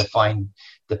radar to find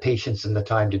the patience and the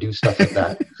time to do stuff like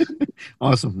that.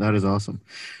 Awesome. That is awesome.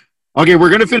 Okay, we're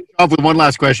going to finish off with one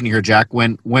last question here, Jack.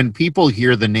 When people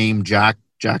hear the name Jack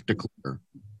Declare,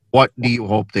 what do you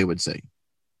hope they would say?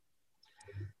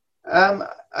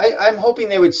 I'm hoping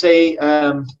they would say,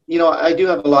 I do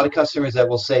have a lot of customers that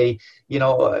will say,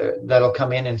 that'll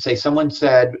come in and say, someone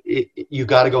said, you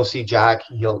got to go see Jack.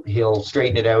 He'll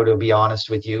straighten it out. He'll be honest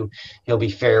with you. He'll be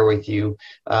fair with you.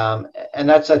 And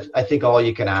that's, I think, all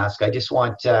you can ask. I just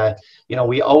want,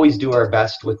 we always do our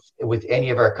best with any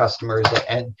of our customers.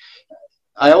 And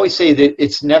I always say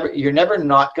that you're never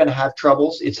not going to have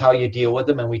troubles. It's how you deal with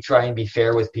them, and we try and be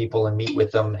fair with people and meet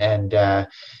with them, and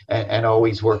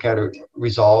always work out a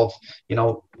resolve.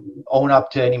 Own up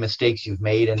to any mistakes you've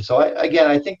made. And so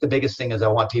I think the biggest thing is I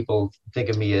want people to think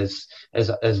of me as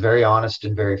very honest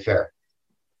and very fair.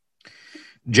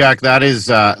 Jack, that is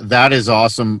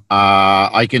awesome.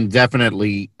 I can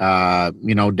definitely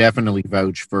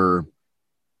vouch for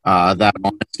that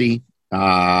honesty.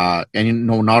 And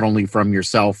not only from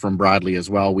yourself, from Bradley as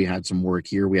well. We had some work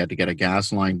here. We had to get a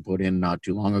gas line put in not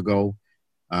too long ago.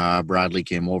 Bradley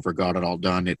came over, got it all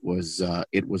done. It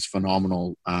was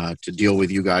phenomenal to deal with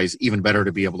you guys. Even better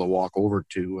to be able to walk over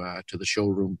to the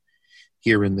showroom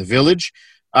here in the village.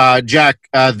 Jack,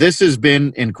 this has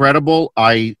been incredible.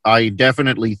 I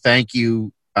definitely thank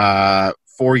you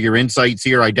for your insights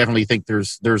here. I definitely think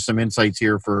there's some insights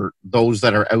here for those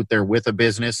that are out there with a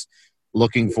business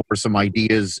looking for some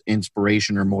ideas,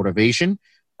 inspiration, or motivation.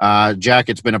 Jack,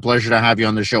 it's been a pleasure to have you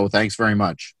on the show. Thanks very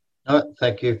much.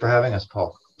 Thank you for having us,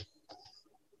 Paul.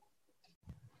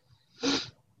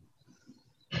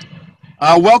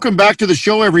 Welcome back to the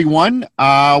show, everyone.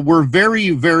 We're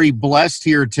very, very blessed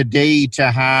here today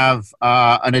to have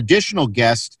an additional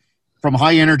guest from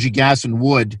High Energy Gas and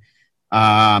Wood.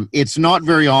 It's not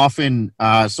very often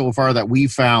so far that we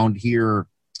found here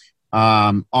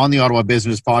on the Ottawa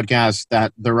Business Podcast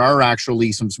that there are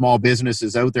actually some small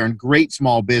businesses out there, and great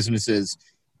small businesses,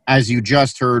 as you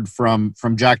just heard from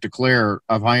Jack DeClaire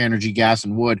of High Energy Gas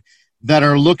and Wood, that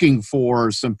are looking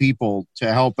for some people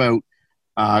to help out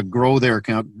grow their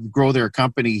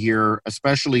company here,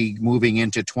 especially moving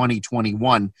into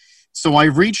 2021. So I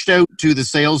reached out to the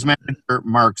sales manager,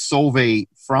 Mark Sauvé,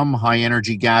 from High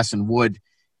Energy Gas and Wood,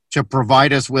 to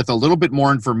provide us with a little bit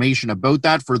more information about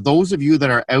that. For those of you that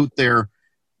are out there,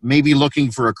 maybe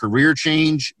looking for a career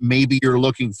change, maybe you're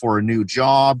looking for a new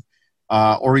job,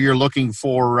 or you're looking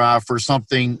for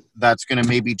something that's going to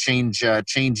maybe change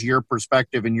your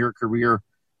perspective in your career.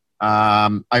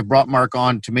 I brought Mark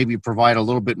on to maybe provide a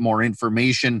little bit more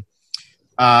information.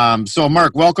 So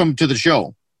Mark, welcome to the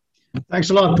show. Thanks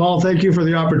a lot, Paul. Thank you for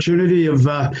the opportunity of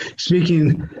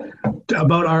speaking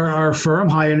about our firm,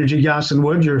 High Energy Gas and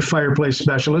Wood, your fireplace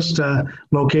specialist,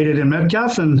 located in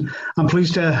Metcalfe. And I'm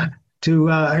pleased to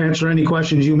answer any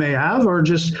questions you may have, or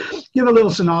just give a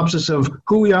little synopsis of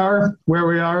who we are, where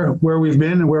we've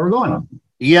been, and where we're going.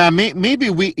 Yeah, maybe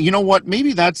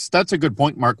maybe that's a good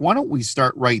point, Mark. Why don't we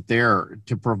start right there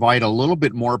to provide a little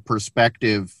bit more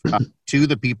perspective to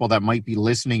the people that might be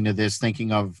listening to this,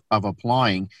 thinking of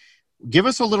applying. Give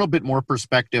us a little bit more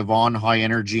perspective on High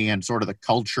Energy and sort of the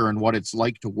culture and what it's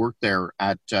like to work there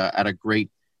at a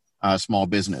great small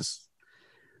business.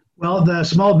 Well, the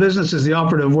small business is the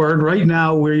operative word. Right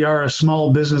now, we are a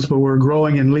small business, but we're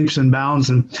growing in leaps and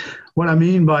bounds. And what I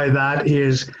mean by that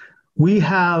is we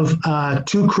have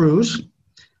 2 crews.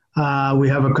 We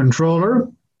have a controller.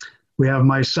 We have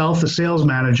myself, the sales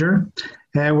manager.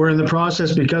 And we're in the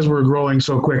process, because we're growing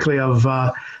so quickly, of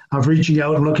reaching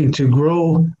out and looking to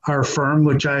grow our firm,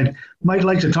 which I might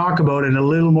like to talk about in a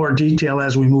little more detail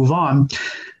as we move on.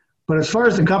 But as far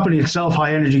as the company itself,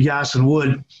 High Energy Gas and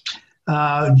Wood,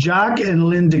 Jack and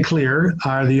Lynn DeClaire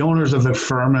are the owners of the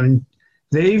firm, and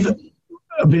they've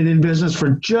been in business for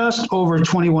just over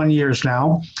 21 years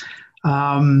now.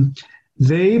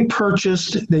 They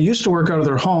used to work out of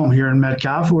their home here in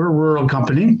Metcalfe. We're a rural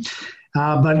company.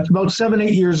 But about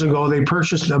 7-8 years ago, they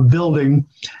purchased a building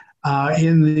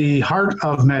in the heart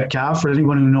of Metcalfe. For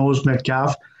anyone who knows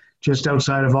Metcalfe, just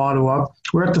outside of Ottawa,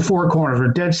 we're at the Four Corners, we're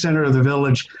dead center of the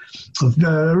village,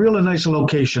 a really nice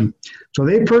location. So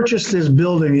they purchased this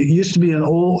building. It used to be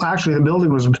the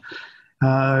building was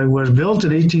built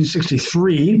in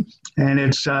 1863, and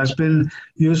it's been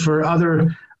used for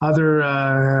other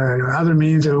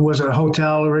means. It was a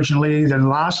hotel originally. Then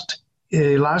last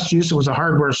use, it was a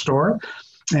hardware store,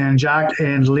 and Jack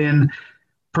and Lynn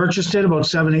purchased it about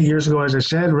 7-8 years ago, as I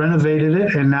said, renovated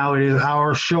it, and now it is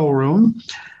our showroom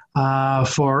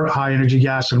for High Energy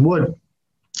Gas and Wood.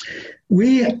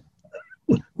 We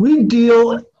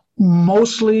deal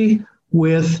mostly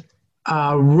with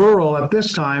rural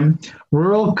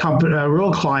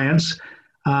clients.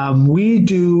 We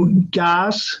do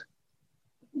gas,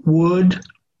 wood,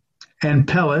 and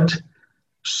pellet,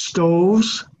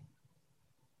 stoves,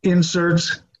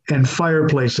 inserts, and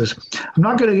fireplaces. I'm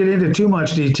not going to get into too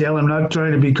much detail. I'm not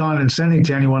trying to be condescending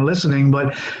to anyone listening,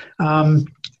 but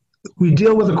we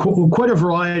deal with quite a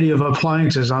variety of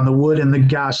appliances on the wood and the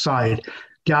gas side.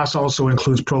 Gas also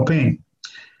includes propane.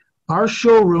 In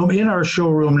our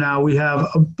showroom now, we have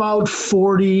about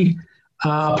 40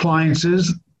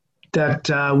 appliances that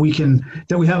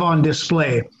we have on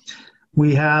display.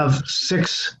 We have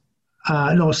seven,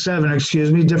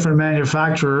 different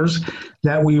manufacturers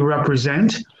that we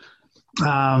represent.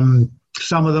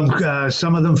 Some of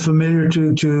them familiar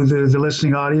to the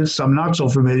listening audience, some not so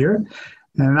familiar.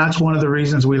 And that's one of the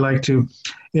reasons we like to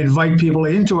invite people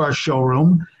into our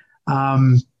showroom.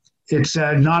 It's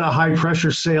not a high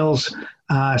pressure sales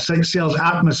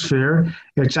atmosphere.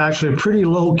 It's actually pretty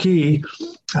low key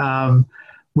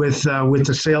with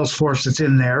the sales force that's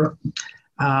in there.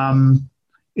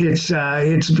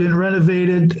 It's been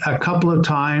renovated a couple of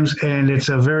times, and it's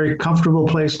a very comfortable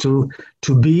place to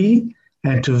be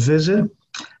and to visit.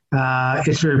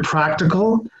 It's very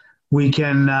practical. We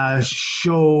can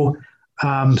show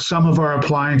some of our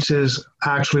appliances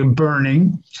actually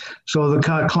burning, so the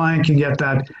client can get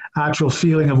that actual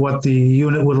feeling of what the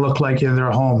unit would look like in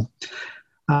their home.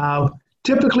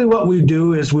 Typically what we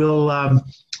do is we'll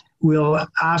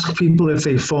ask people if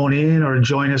they phone in or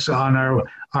join us on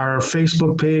our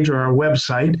Facebook page or our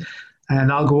website,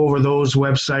 and I'll go over those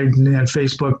website and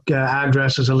Facebook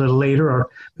addresses a little later, or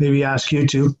maybe ask you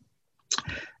to.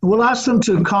 We'll ask them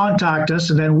to contact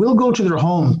us, and then we'll go to their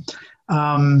home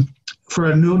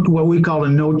for what we call a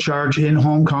no-charge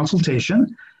in-home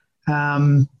consultation,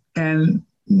 and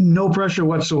no pressure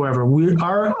whatsoever.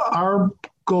 Our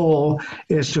goal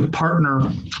is to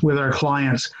partner with our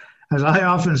clients. As I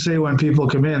often say when people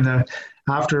come in,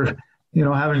 after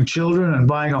having children and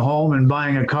buying a home and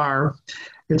buying a car,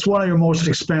 it's one of your most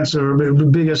expensive or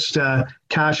biggest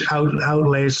cash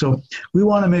outlays. So we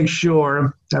want to make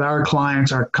sure that our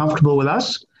clients are comfortable with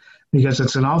us, because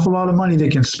it's an awful lot of money they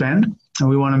can spend, and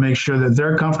we want to make sure that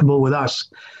they're comfortable with us.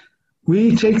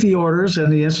 We take the orders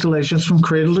and the installations from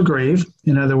cradle to grave.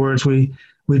 In other words, we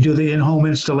do the in-home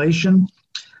installation.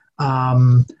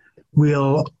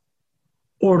 We'll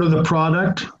order the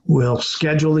product. We'll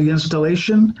schedule the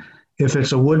installation. If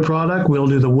it's a wood product, we'll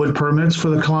do the wood permits for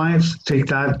the clients, take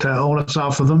that onus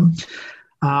off of them.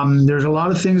 There's a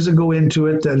lot of things that go into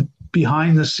it that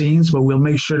behind the scenes, but we'll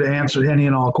make sure to answer any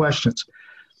and all questions.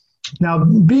 Now,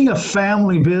 being a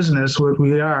family business, what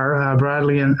we are,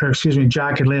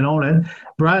 Jack and Lynn own it.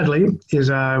 Bradley is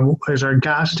our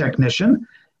gas technician,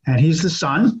 and he's the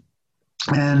son.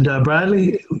 And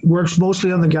Bradley works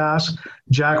mostly on the gas.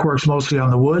 Jack works mostly on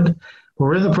the wood.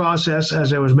 We're in the process,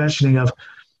 as I was mentioning, of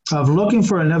looking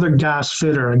for another gas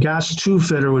fitter. A gas 2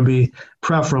 fitter would be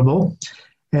preferable.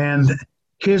 And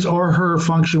his or her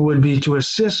function would be to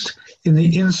assist in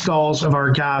the installs of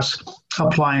our gas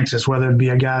appliances, whether it be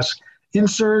a gas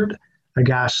insert, a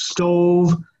gas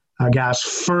stove, a gas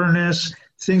furnace,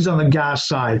 things on the gas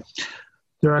side.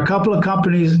 There are a couple of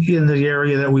companies in the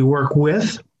area that we work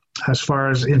with as far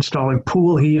as installing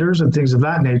pool heaters and things of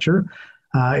that nature.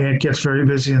 It gets very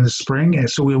busy in the spring, and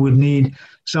so we would need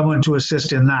someone to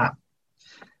assist in that.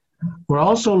 We're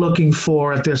also looking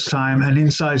for, at this time, an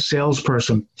inside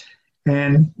salesperson,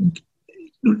 and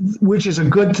which is a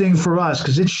good thing for us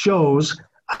because it shows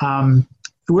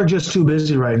we're just too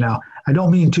busy right now. I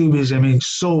don't mean too busy, I mean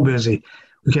so busy.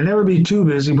 We can never be too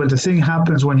busy, but the thing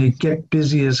happens when you get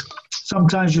busy is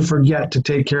sometimes you forget to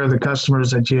take care of the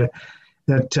customers that you're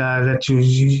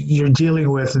dealing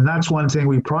with, and that's one thing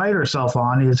we pride ourselves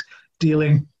on, is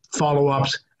dealing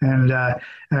follow-ups and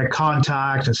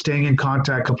contact and staying in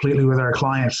contact completely with our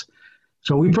clients.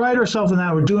 So we pride ourselves in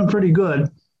that. We're doing pretty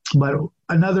good, but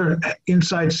another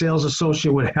inside sales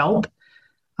associate would help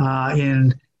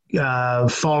in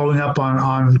following up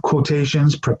on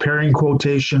quotations, preparing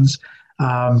quotations,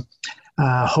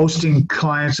 hosting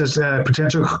clients as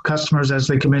potential customers as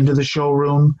they come into the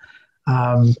showroom,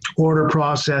 order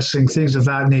processing, things of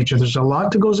that nature. There's a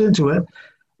lot that goes into it,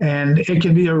 and it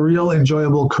can be a real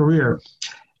enjoyable career.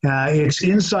 It's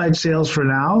inside sales for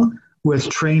now, with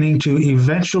training to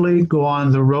eventually go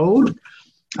on the road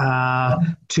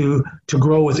to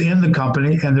grow within the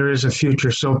company, and there is a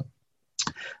future. So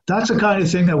that's the kind of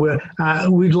thing that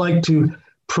we'd like to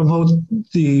promote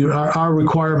our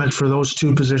requirement for those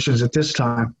two positions at this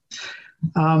time.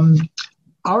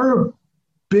 Our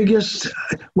biggest,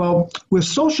 with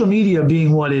social media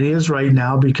being what it is right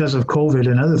now because of COVID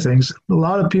and other things, a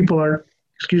lot of people are,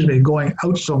 going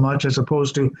out so much as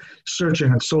opposed to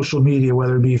searching on social media,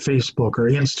 whether it be Facebook or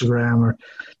Instagram or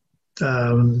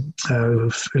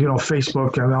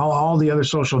Facebook and all the other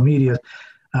social media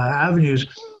avenues.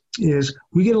 Is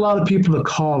we get a lot of people to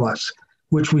call us,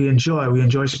 which we enjoy. We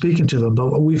enjoy speaking to them. But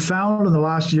what we found in the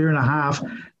last year and a half,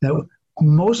 that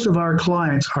most of our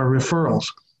clients are referrals.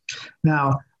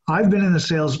 Now, I've been in the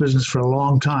sales business for a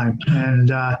long time, and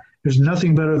there's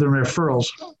nothing better than referrals.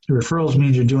 Referrals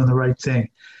means you're doing the right thing.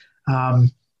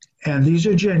 And these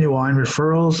are genuine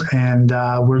referrals, and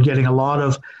we're getting a lot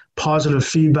of positive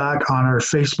feedback on our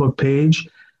Facebook page.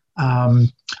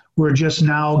 We're just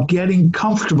now getting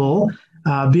comfortable.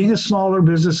 Being a smaller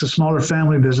business, a smaller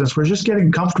family business, we're just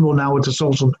getting comfortable now with the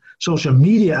social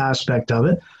media aspect of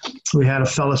it. We had a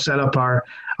fella set up our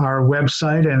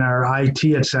website and our IT,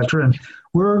 etc., and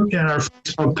we're in our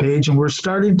Facebook page, and we're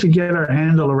starting to get our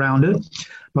handle around it.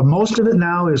 But most of it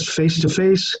now is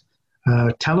face-to-face,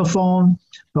 telephone,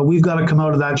 but we've got to come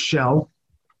out of that shell,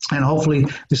 and hopefully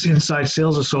this inside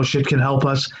sales associate can help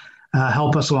us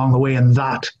along the way in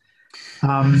that.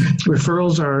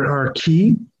 Referrals are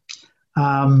key.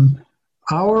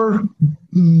 Our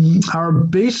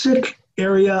basic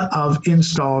area of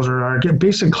installs, or our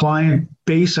basic client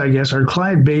base, I guess, our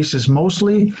client base is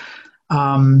mostly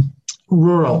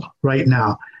rural right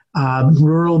now.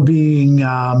 Rural being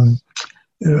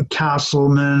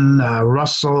Castleman,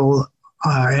 Russell,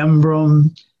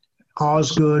 Embrun,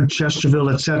 Osgood,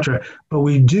 Chesterville, etc. But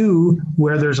we do,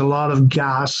 where there's a lot of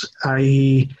gas,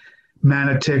 i.e.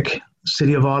 Manotick,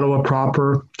 City of Ottawa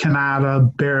proper,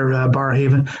 Canada,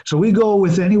 Barrhaven. So we go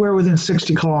with anywhere within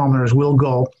 60 kilometers. We'll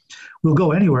go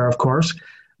anywhere, of course,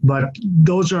 but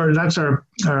that's our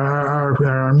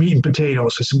meat and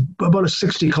potatoes. It's about a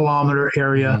 60-kilometer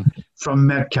area from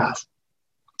Metcalfe.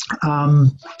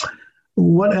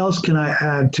 What else can I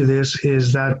add to this?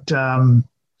 Is that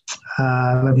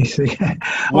let me see.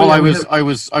 Well, I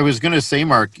was going to say,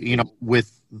 Mark,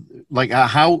 with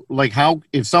how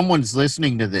if someone's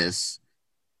listening to this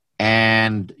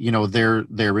and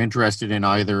they're interested in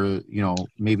either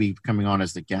maybe coming on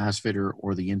as the gas fitter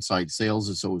or the inside sales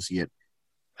associate,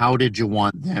 how did you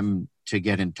want them to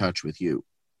get in touch with you?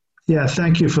 Yeah,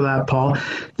 thank you for that, Paul.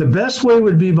 The best way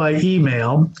would be by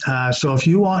email. So if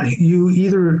you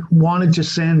either wanted to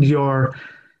send your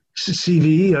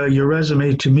CV, your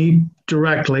resume to me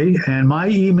directly, and my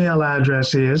email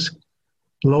address is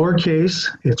lowercase,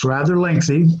 it's rather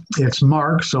lengthy, it's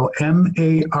Mark, so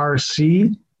MARC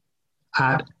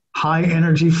at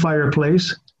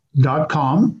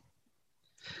highenergyfireplace.com.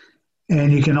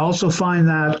 And you can also find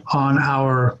that on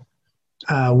our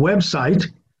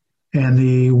website, and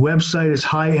the website is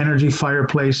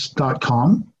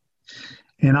highenergyfireplace.com.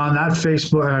 And on that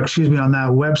on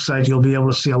that website, you'll be able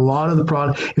to see a lot of the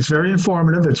product. It's very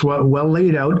informative. It's well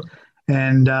laid out.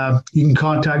 And you can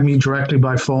contact me directly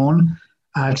by phone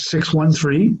at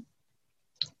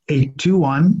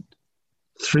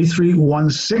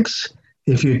 613-821-3316.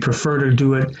 If you'd prefer to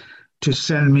do it, to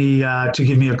send me, to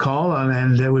give me a call.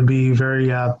 And it would be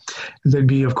it'd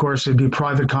be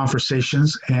private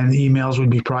conversations, and emails would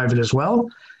be private as well.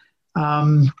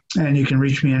 And you can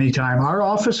reach me anytime. Our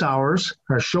office hours,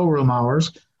 our showroom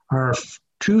hours, are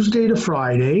Tuesday to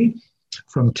Friday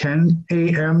from 10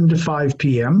 a.m. to 5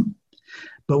 p.m.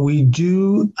 But we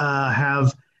do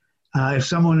have, if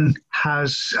someone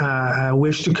has a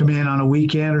wish to come in on a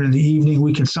weekend or in the evening,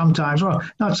 we can sometimes, well,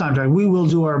 not sometimes, we will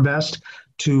do our best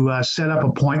to set up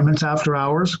appointments after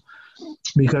hours,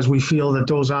 because we feel that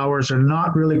those hours are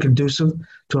not really conducive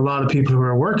to a lot of people who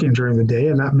are working during the day,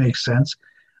 and that makes sense.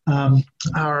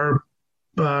 Our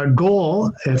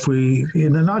goal, if we,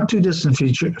 in the not too distant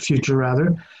future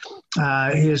rather,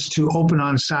 is to open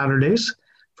on Saturdays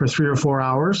for 3 or 4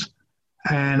 hours,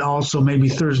 and also maybe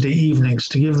Thursday evenings,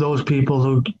 to give those people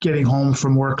who are getting home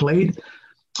from work late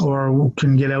or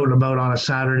can get out and about on a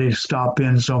Saturday to stop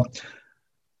in. So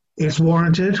it's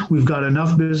warranted. We've got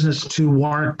enough business to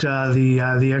warrant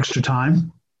the extra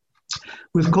time.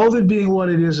 With COVID being what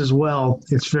it is as well,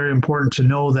 it's very important to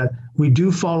know that we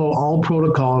do follow all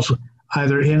protocols,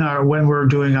 either when we're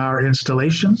doing our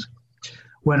installations,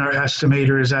 when our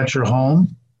estimator is at your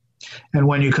home, and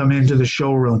when you come into the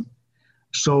showroom.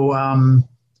 So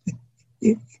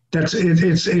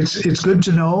it's good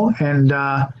to know, and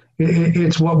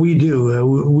it's what we do.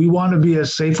 We want to be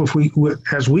as safe as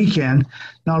we can,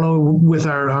 not only with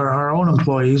our own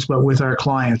employees, but with our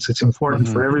clients. It's important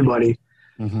for everybody.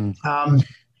 Mm-hmm.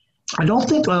 I don't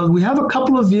think we have a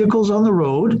couple of vehicles on the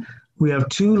road. We have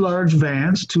two large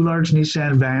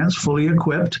Nissan vans, fully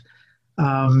equipped.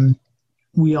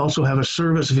 We also have a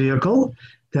service vehicle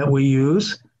that we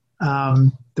use.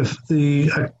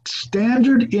 The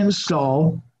standard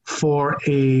install for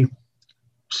a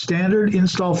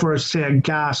say a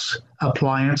gas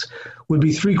appliance would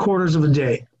be 3/4 of a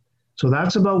day. So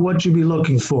that's about what you'd be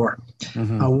looking for.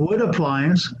 Mm-hmm. A wood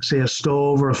appliance, say a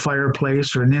stove or a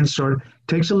fireplace or an insert,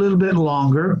 takes a little bit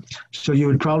longer. So you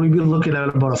would probably be looking at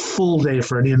about a full day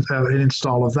for an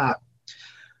install of that.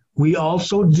 We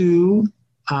also do,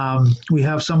 we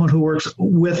have someone who works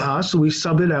with us, so we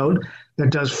sub it out,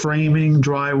 that does framing,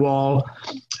 drywall,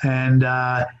 and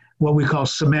what we call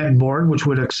cement board, which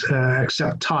would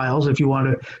accept tiles if you want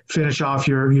to finish off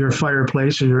your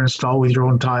fireplace or your install with your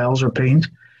own tiles or paint.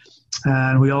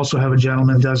 And we also have a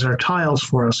gentleman that does our tiles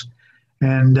for us.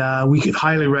 And we could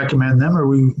highly recommend them, or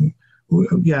we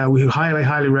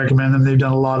highly recommend them. They've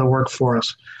done a lot of work for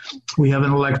us. We have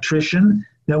an electrician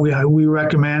that we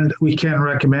can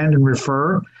recommend and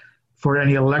refer for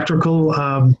any electrical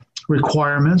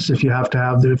requirements. If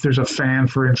there's a fan,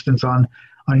 for instance, on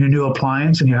your new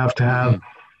appliance, and you have to have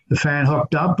the fan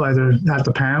hooked up either at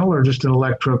the panel or just an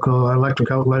electric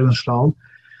outlet installed.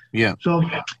 Yeah. So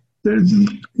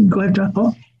go ahead, John.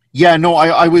 Oh. Yeah, no,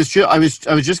 I was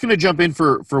just going to jump in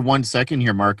for 1 second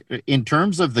here, Mark. In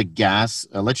terms of the gas,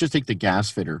 let's just take the gas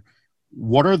fitter.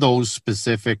 What are those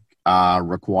specific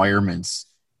requirements?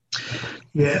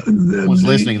 Yeah, someone's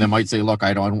listening, they might say, "Look,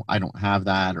 I don't have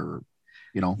that," or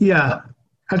Yeah,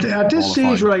 at this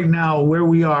stage right now, where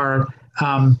we are,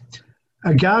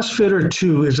 a gas fitter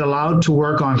 2 is allowed to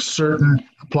work on certain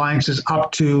appliances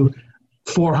up to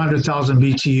 400,000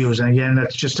 BTUs. And again,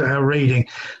 that's just a rating.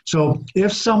 So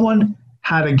if someone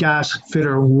had a gas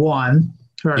fitter 1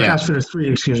 or a gas fitter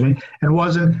 3,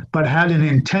 but had an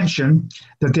intention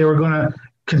that they were going to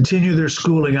continue their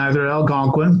schooling either at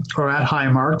Algonquin or at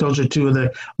Highmark, those are 2 of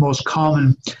the most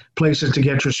common places to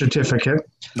get your certificate.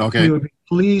 Okay. We would be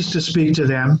pleased to speak to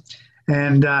them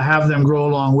and have them grow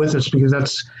along with us, because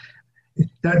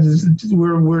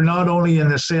we're not only in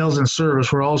the sales and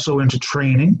service, we're also into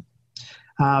training.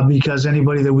 Because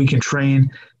anybody that we can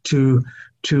train to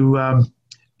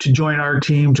join our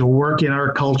team, to work in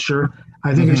our culture,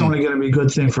 I think it's only going to be a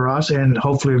good thing for us, and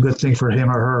hopefully a good thing for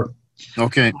him or her.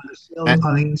 Okay.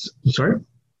 Sorry.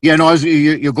 Yeah, no,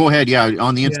 you go ahead. Yeah,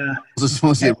 on the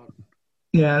inside.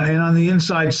 Yeah, and on the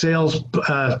inside sales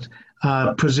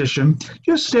position,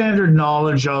 just standard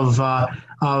knowledge of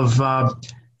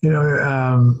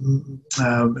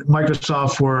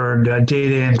Microsoft Word,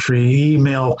 data entry,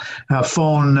 email,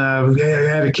 phone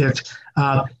etiquette.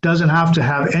 Doesn't have to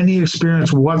have any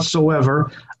experience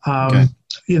whatsoever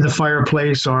in the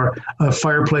fireplace or a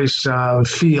fireplace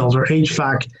field or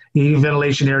HVAC,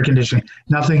 ventilation, air conditioning.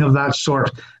 Nothing of that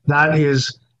sort. That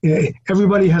is,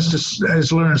 everybody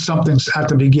has learned something at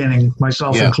the beginning,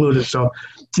 myself included. So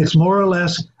it's more or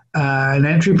less an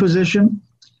entry position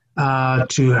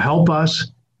to help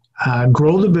us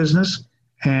grow the business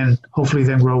and hopefully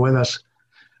then grow with us.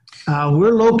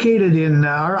 We're located in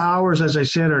our hours, as I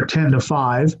said, are 10 to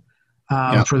 5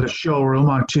 for the showroom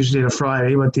on Tuesday to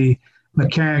Friday, but the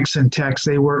mechanics and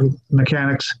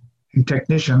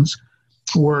technicians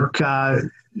work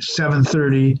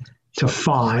 7:30 to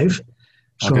 5.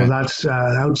 So that's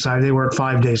outside. They work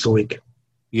 5 days a week.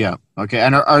 Yeah. Okay.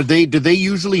 And do they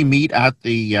usually meet at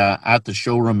the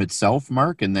showroom itself,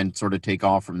 Mark, and then sort of take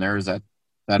off from there? Is that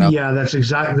up? Yeah, that's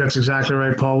exactly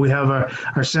right, Paul. We have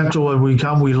our central where we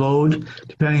come, we load,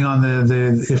 depending on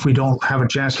the if we don't have a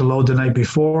chance to load the night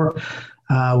before,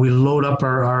 we load up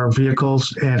our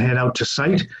vehicles and head out to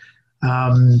site.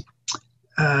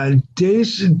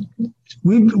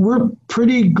 We're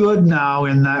pretty good now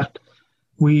in that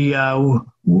we have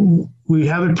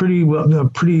it pretty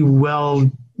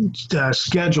well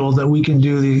scheduled that we can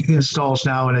do the installs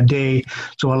now in a day,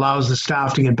 so it allows the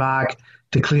staff to get back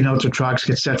to clean out their trucks,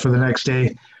 get set for the next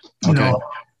day,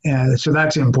 and so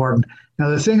that's important. Now,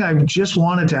 the thing I just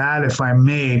wanted to add, if I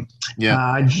may,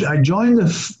 I joined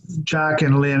Jack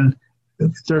and Lynn.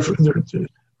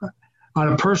 On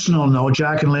a personal note,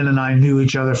 Jack and Lynn and I knew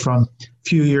each other from a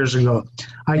few years ago.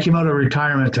 I came out of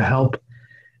retirement to help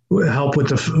with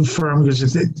the firm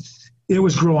because it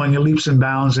was growing in leaps and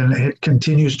bounds, and it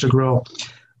continues to grow.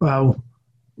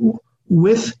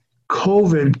 With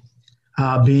COVID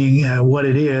being what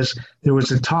it is, there was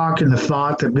a talk and the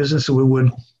thought that business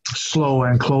would slow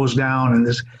and close down. And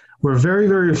we're very,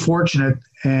 very fortunate,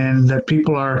 and that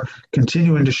people are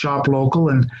continuing to shop local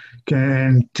and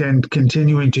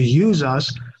continuing to use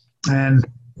us. And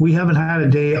we haven't had a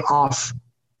day off.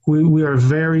 We are a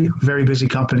very, very busy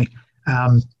company.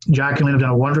 Jack and Lynn have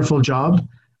done a wonderful job.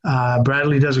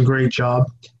 Bradley does a great job.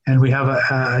 And we have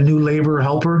a new labor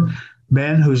helper,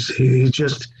 Ben,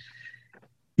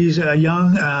 he's a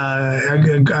young,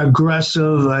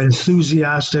 aggressive,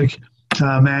 enthusiastic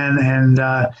man, and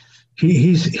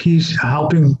he's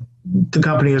helping the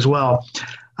company as well.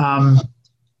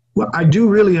 I do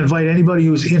really invite anybody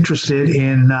who's interested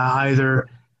in either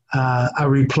a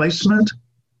replacement,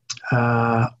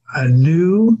 a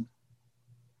new,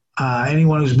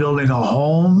 anyone who's building a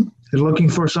home is looking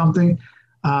for something,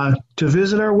 to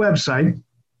visit our website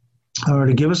or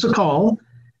to give us a call,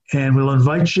 and we'll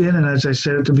invite you in. And as I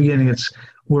said at the beginning,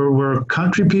 we're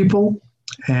country people.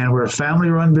 and we're a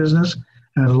family-run business.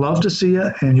 And I'd love to see you,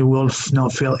 and you will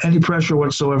not feel any pressure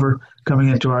whatsoever coming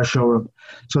into our showroom.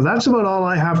 So that's about all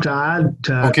I have to add.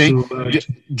 Okay.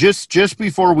 Just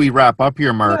before we wrap up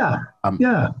here, Mark.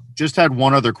 Just had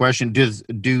one other question.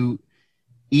 Do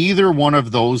either one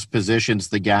of those positions,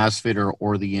 the gas fitter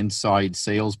or the inside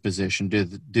sales position,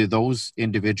 do those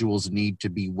individuals need to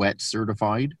be wet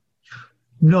certified?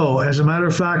 No, as a matter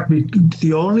of fact,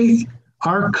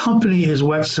 our company is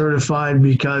wet certified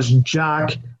because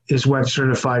Jack is wet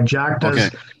certified. Jack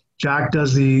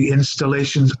does the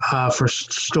installations for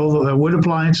stove wood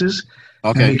appliances.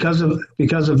 Okay. And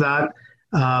because of that,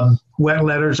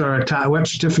 wet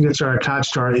certificates are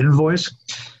attached to our invoice.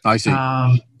 I see.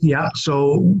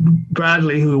 So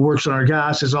Bradley, who works on our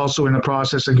gas, is also in the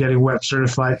process of getting wet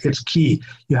certified. It's key.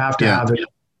 You have to have it.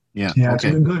 Yeah. Okay. It's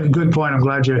a good point. I'm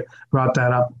glad you brought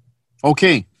that up.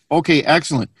 Okay.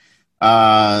 Excellent.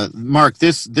 Mark,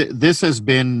 this has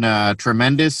been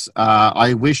tremendous.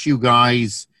 I wish you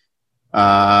guys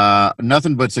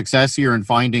nothing but success here in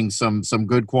finding some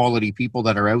good quality people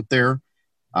that are out there.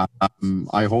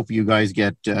 I hope you guys I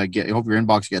hope your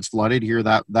inbox gets flooded here.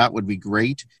 That would be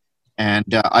great. And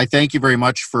I thank you very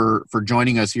much for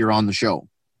joining us here on the show.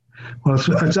 Well,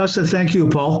 it's us to thank you,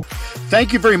 Paul.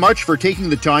 Thank you very much for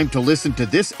taking the time to listen to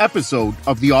this episode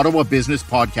of the Ottawa Business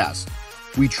Podcast.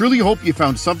 We truly hope you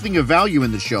found something of value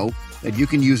in the show that you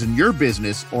can use in your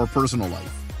business or personal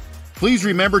life. Please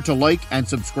remember to like and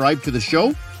subscribe to the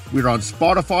show. We're on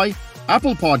Spotify,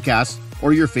 Apple Podcasts,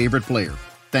 or your favorite player.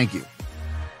 Thank you.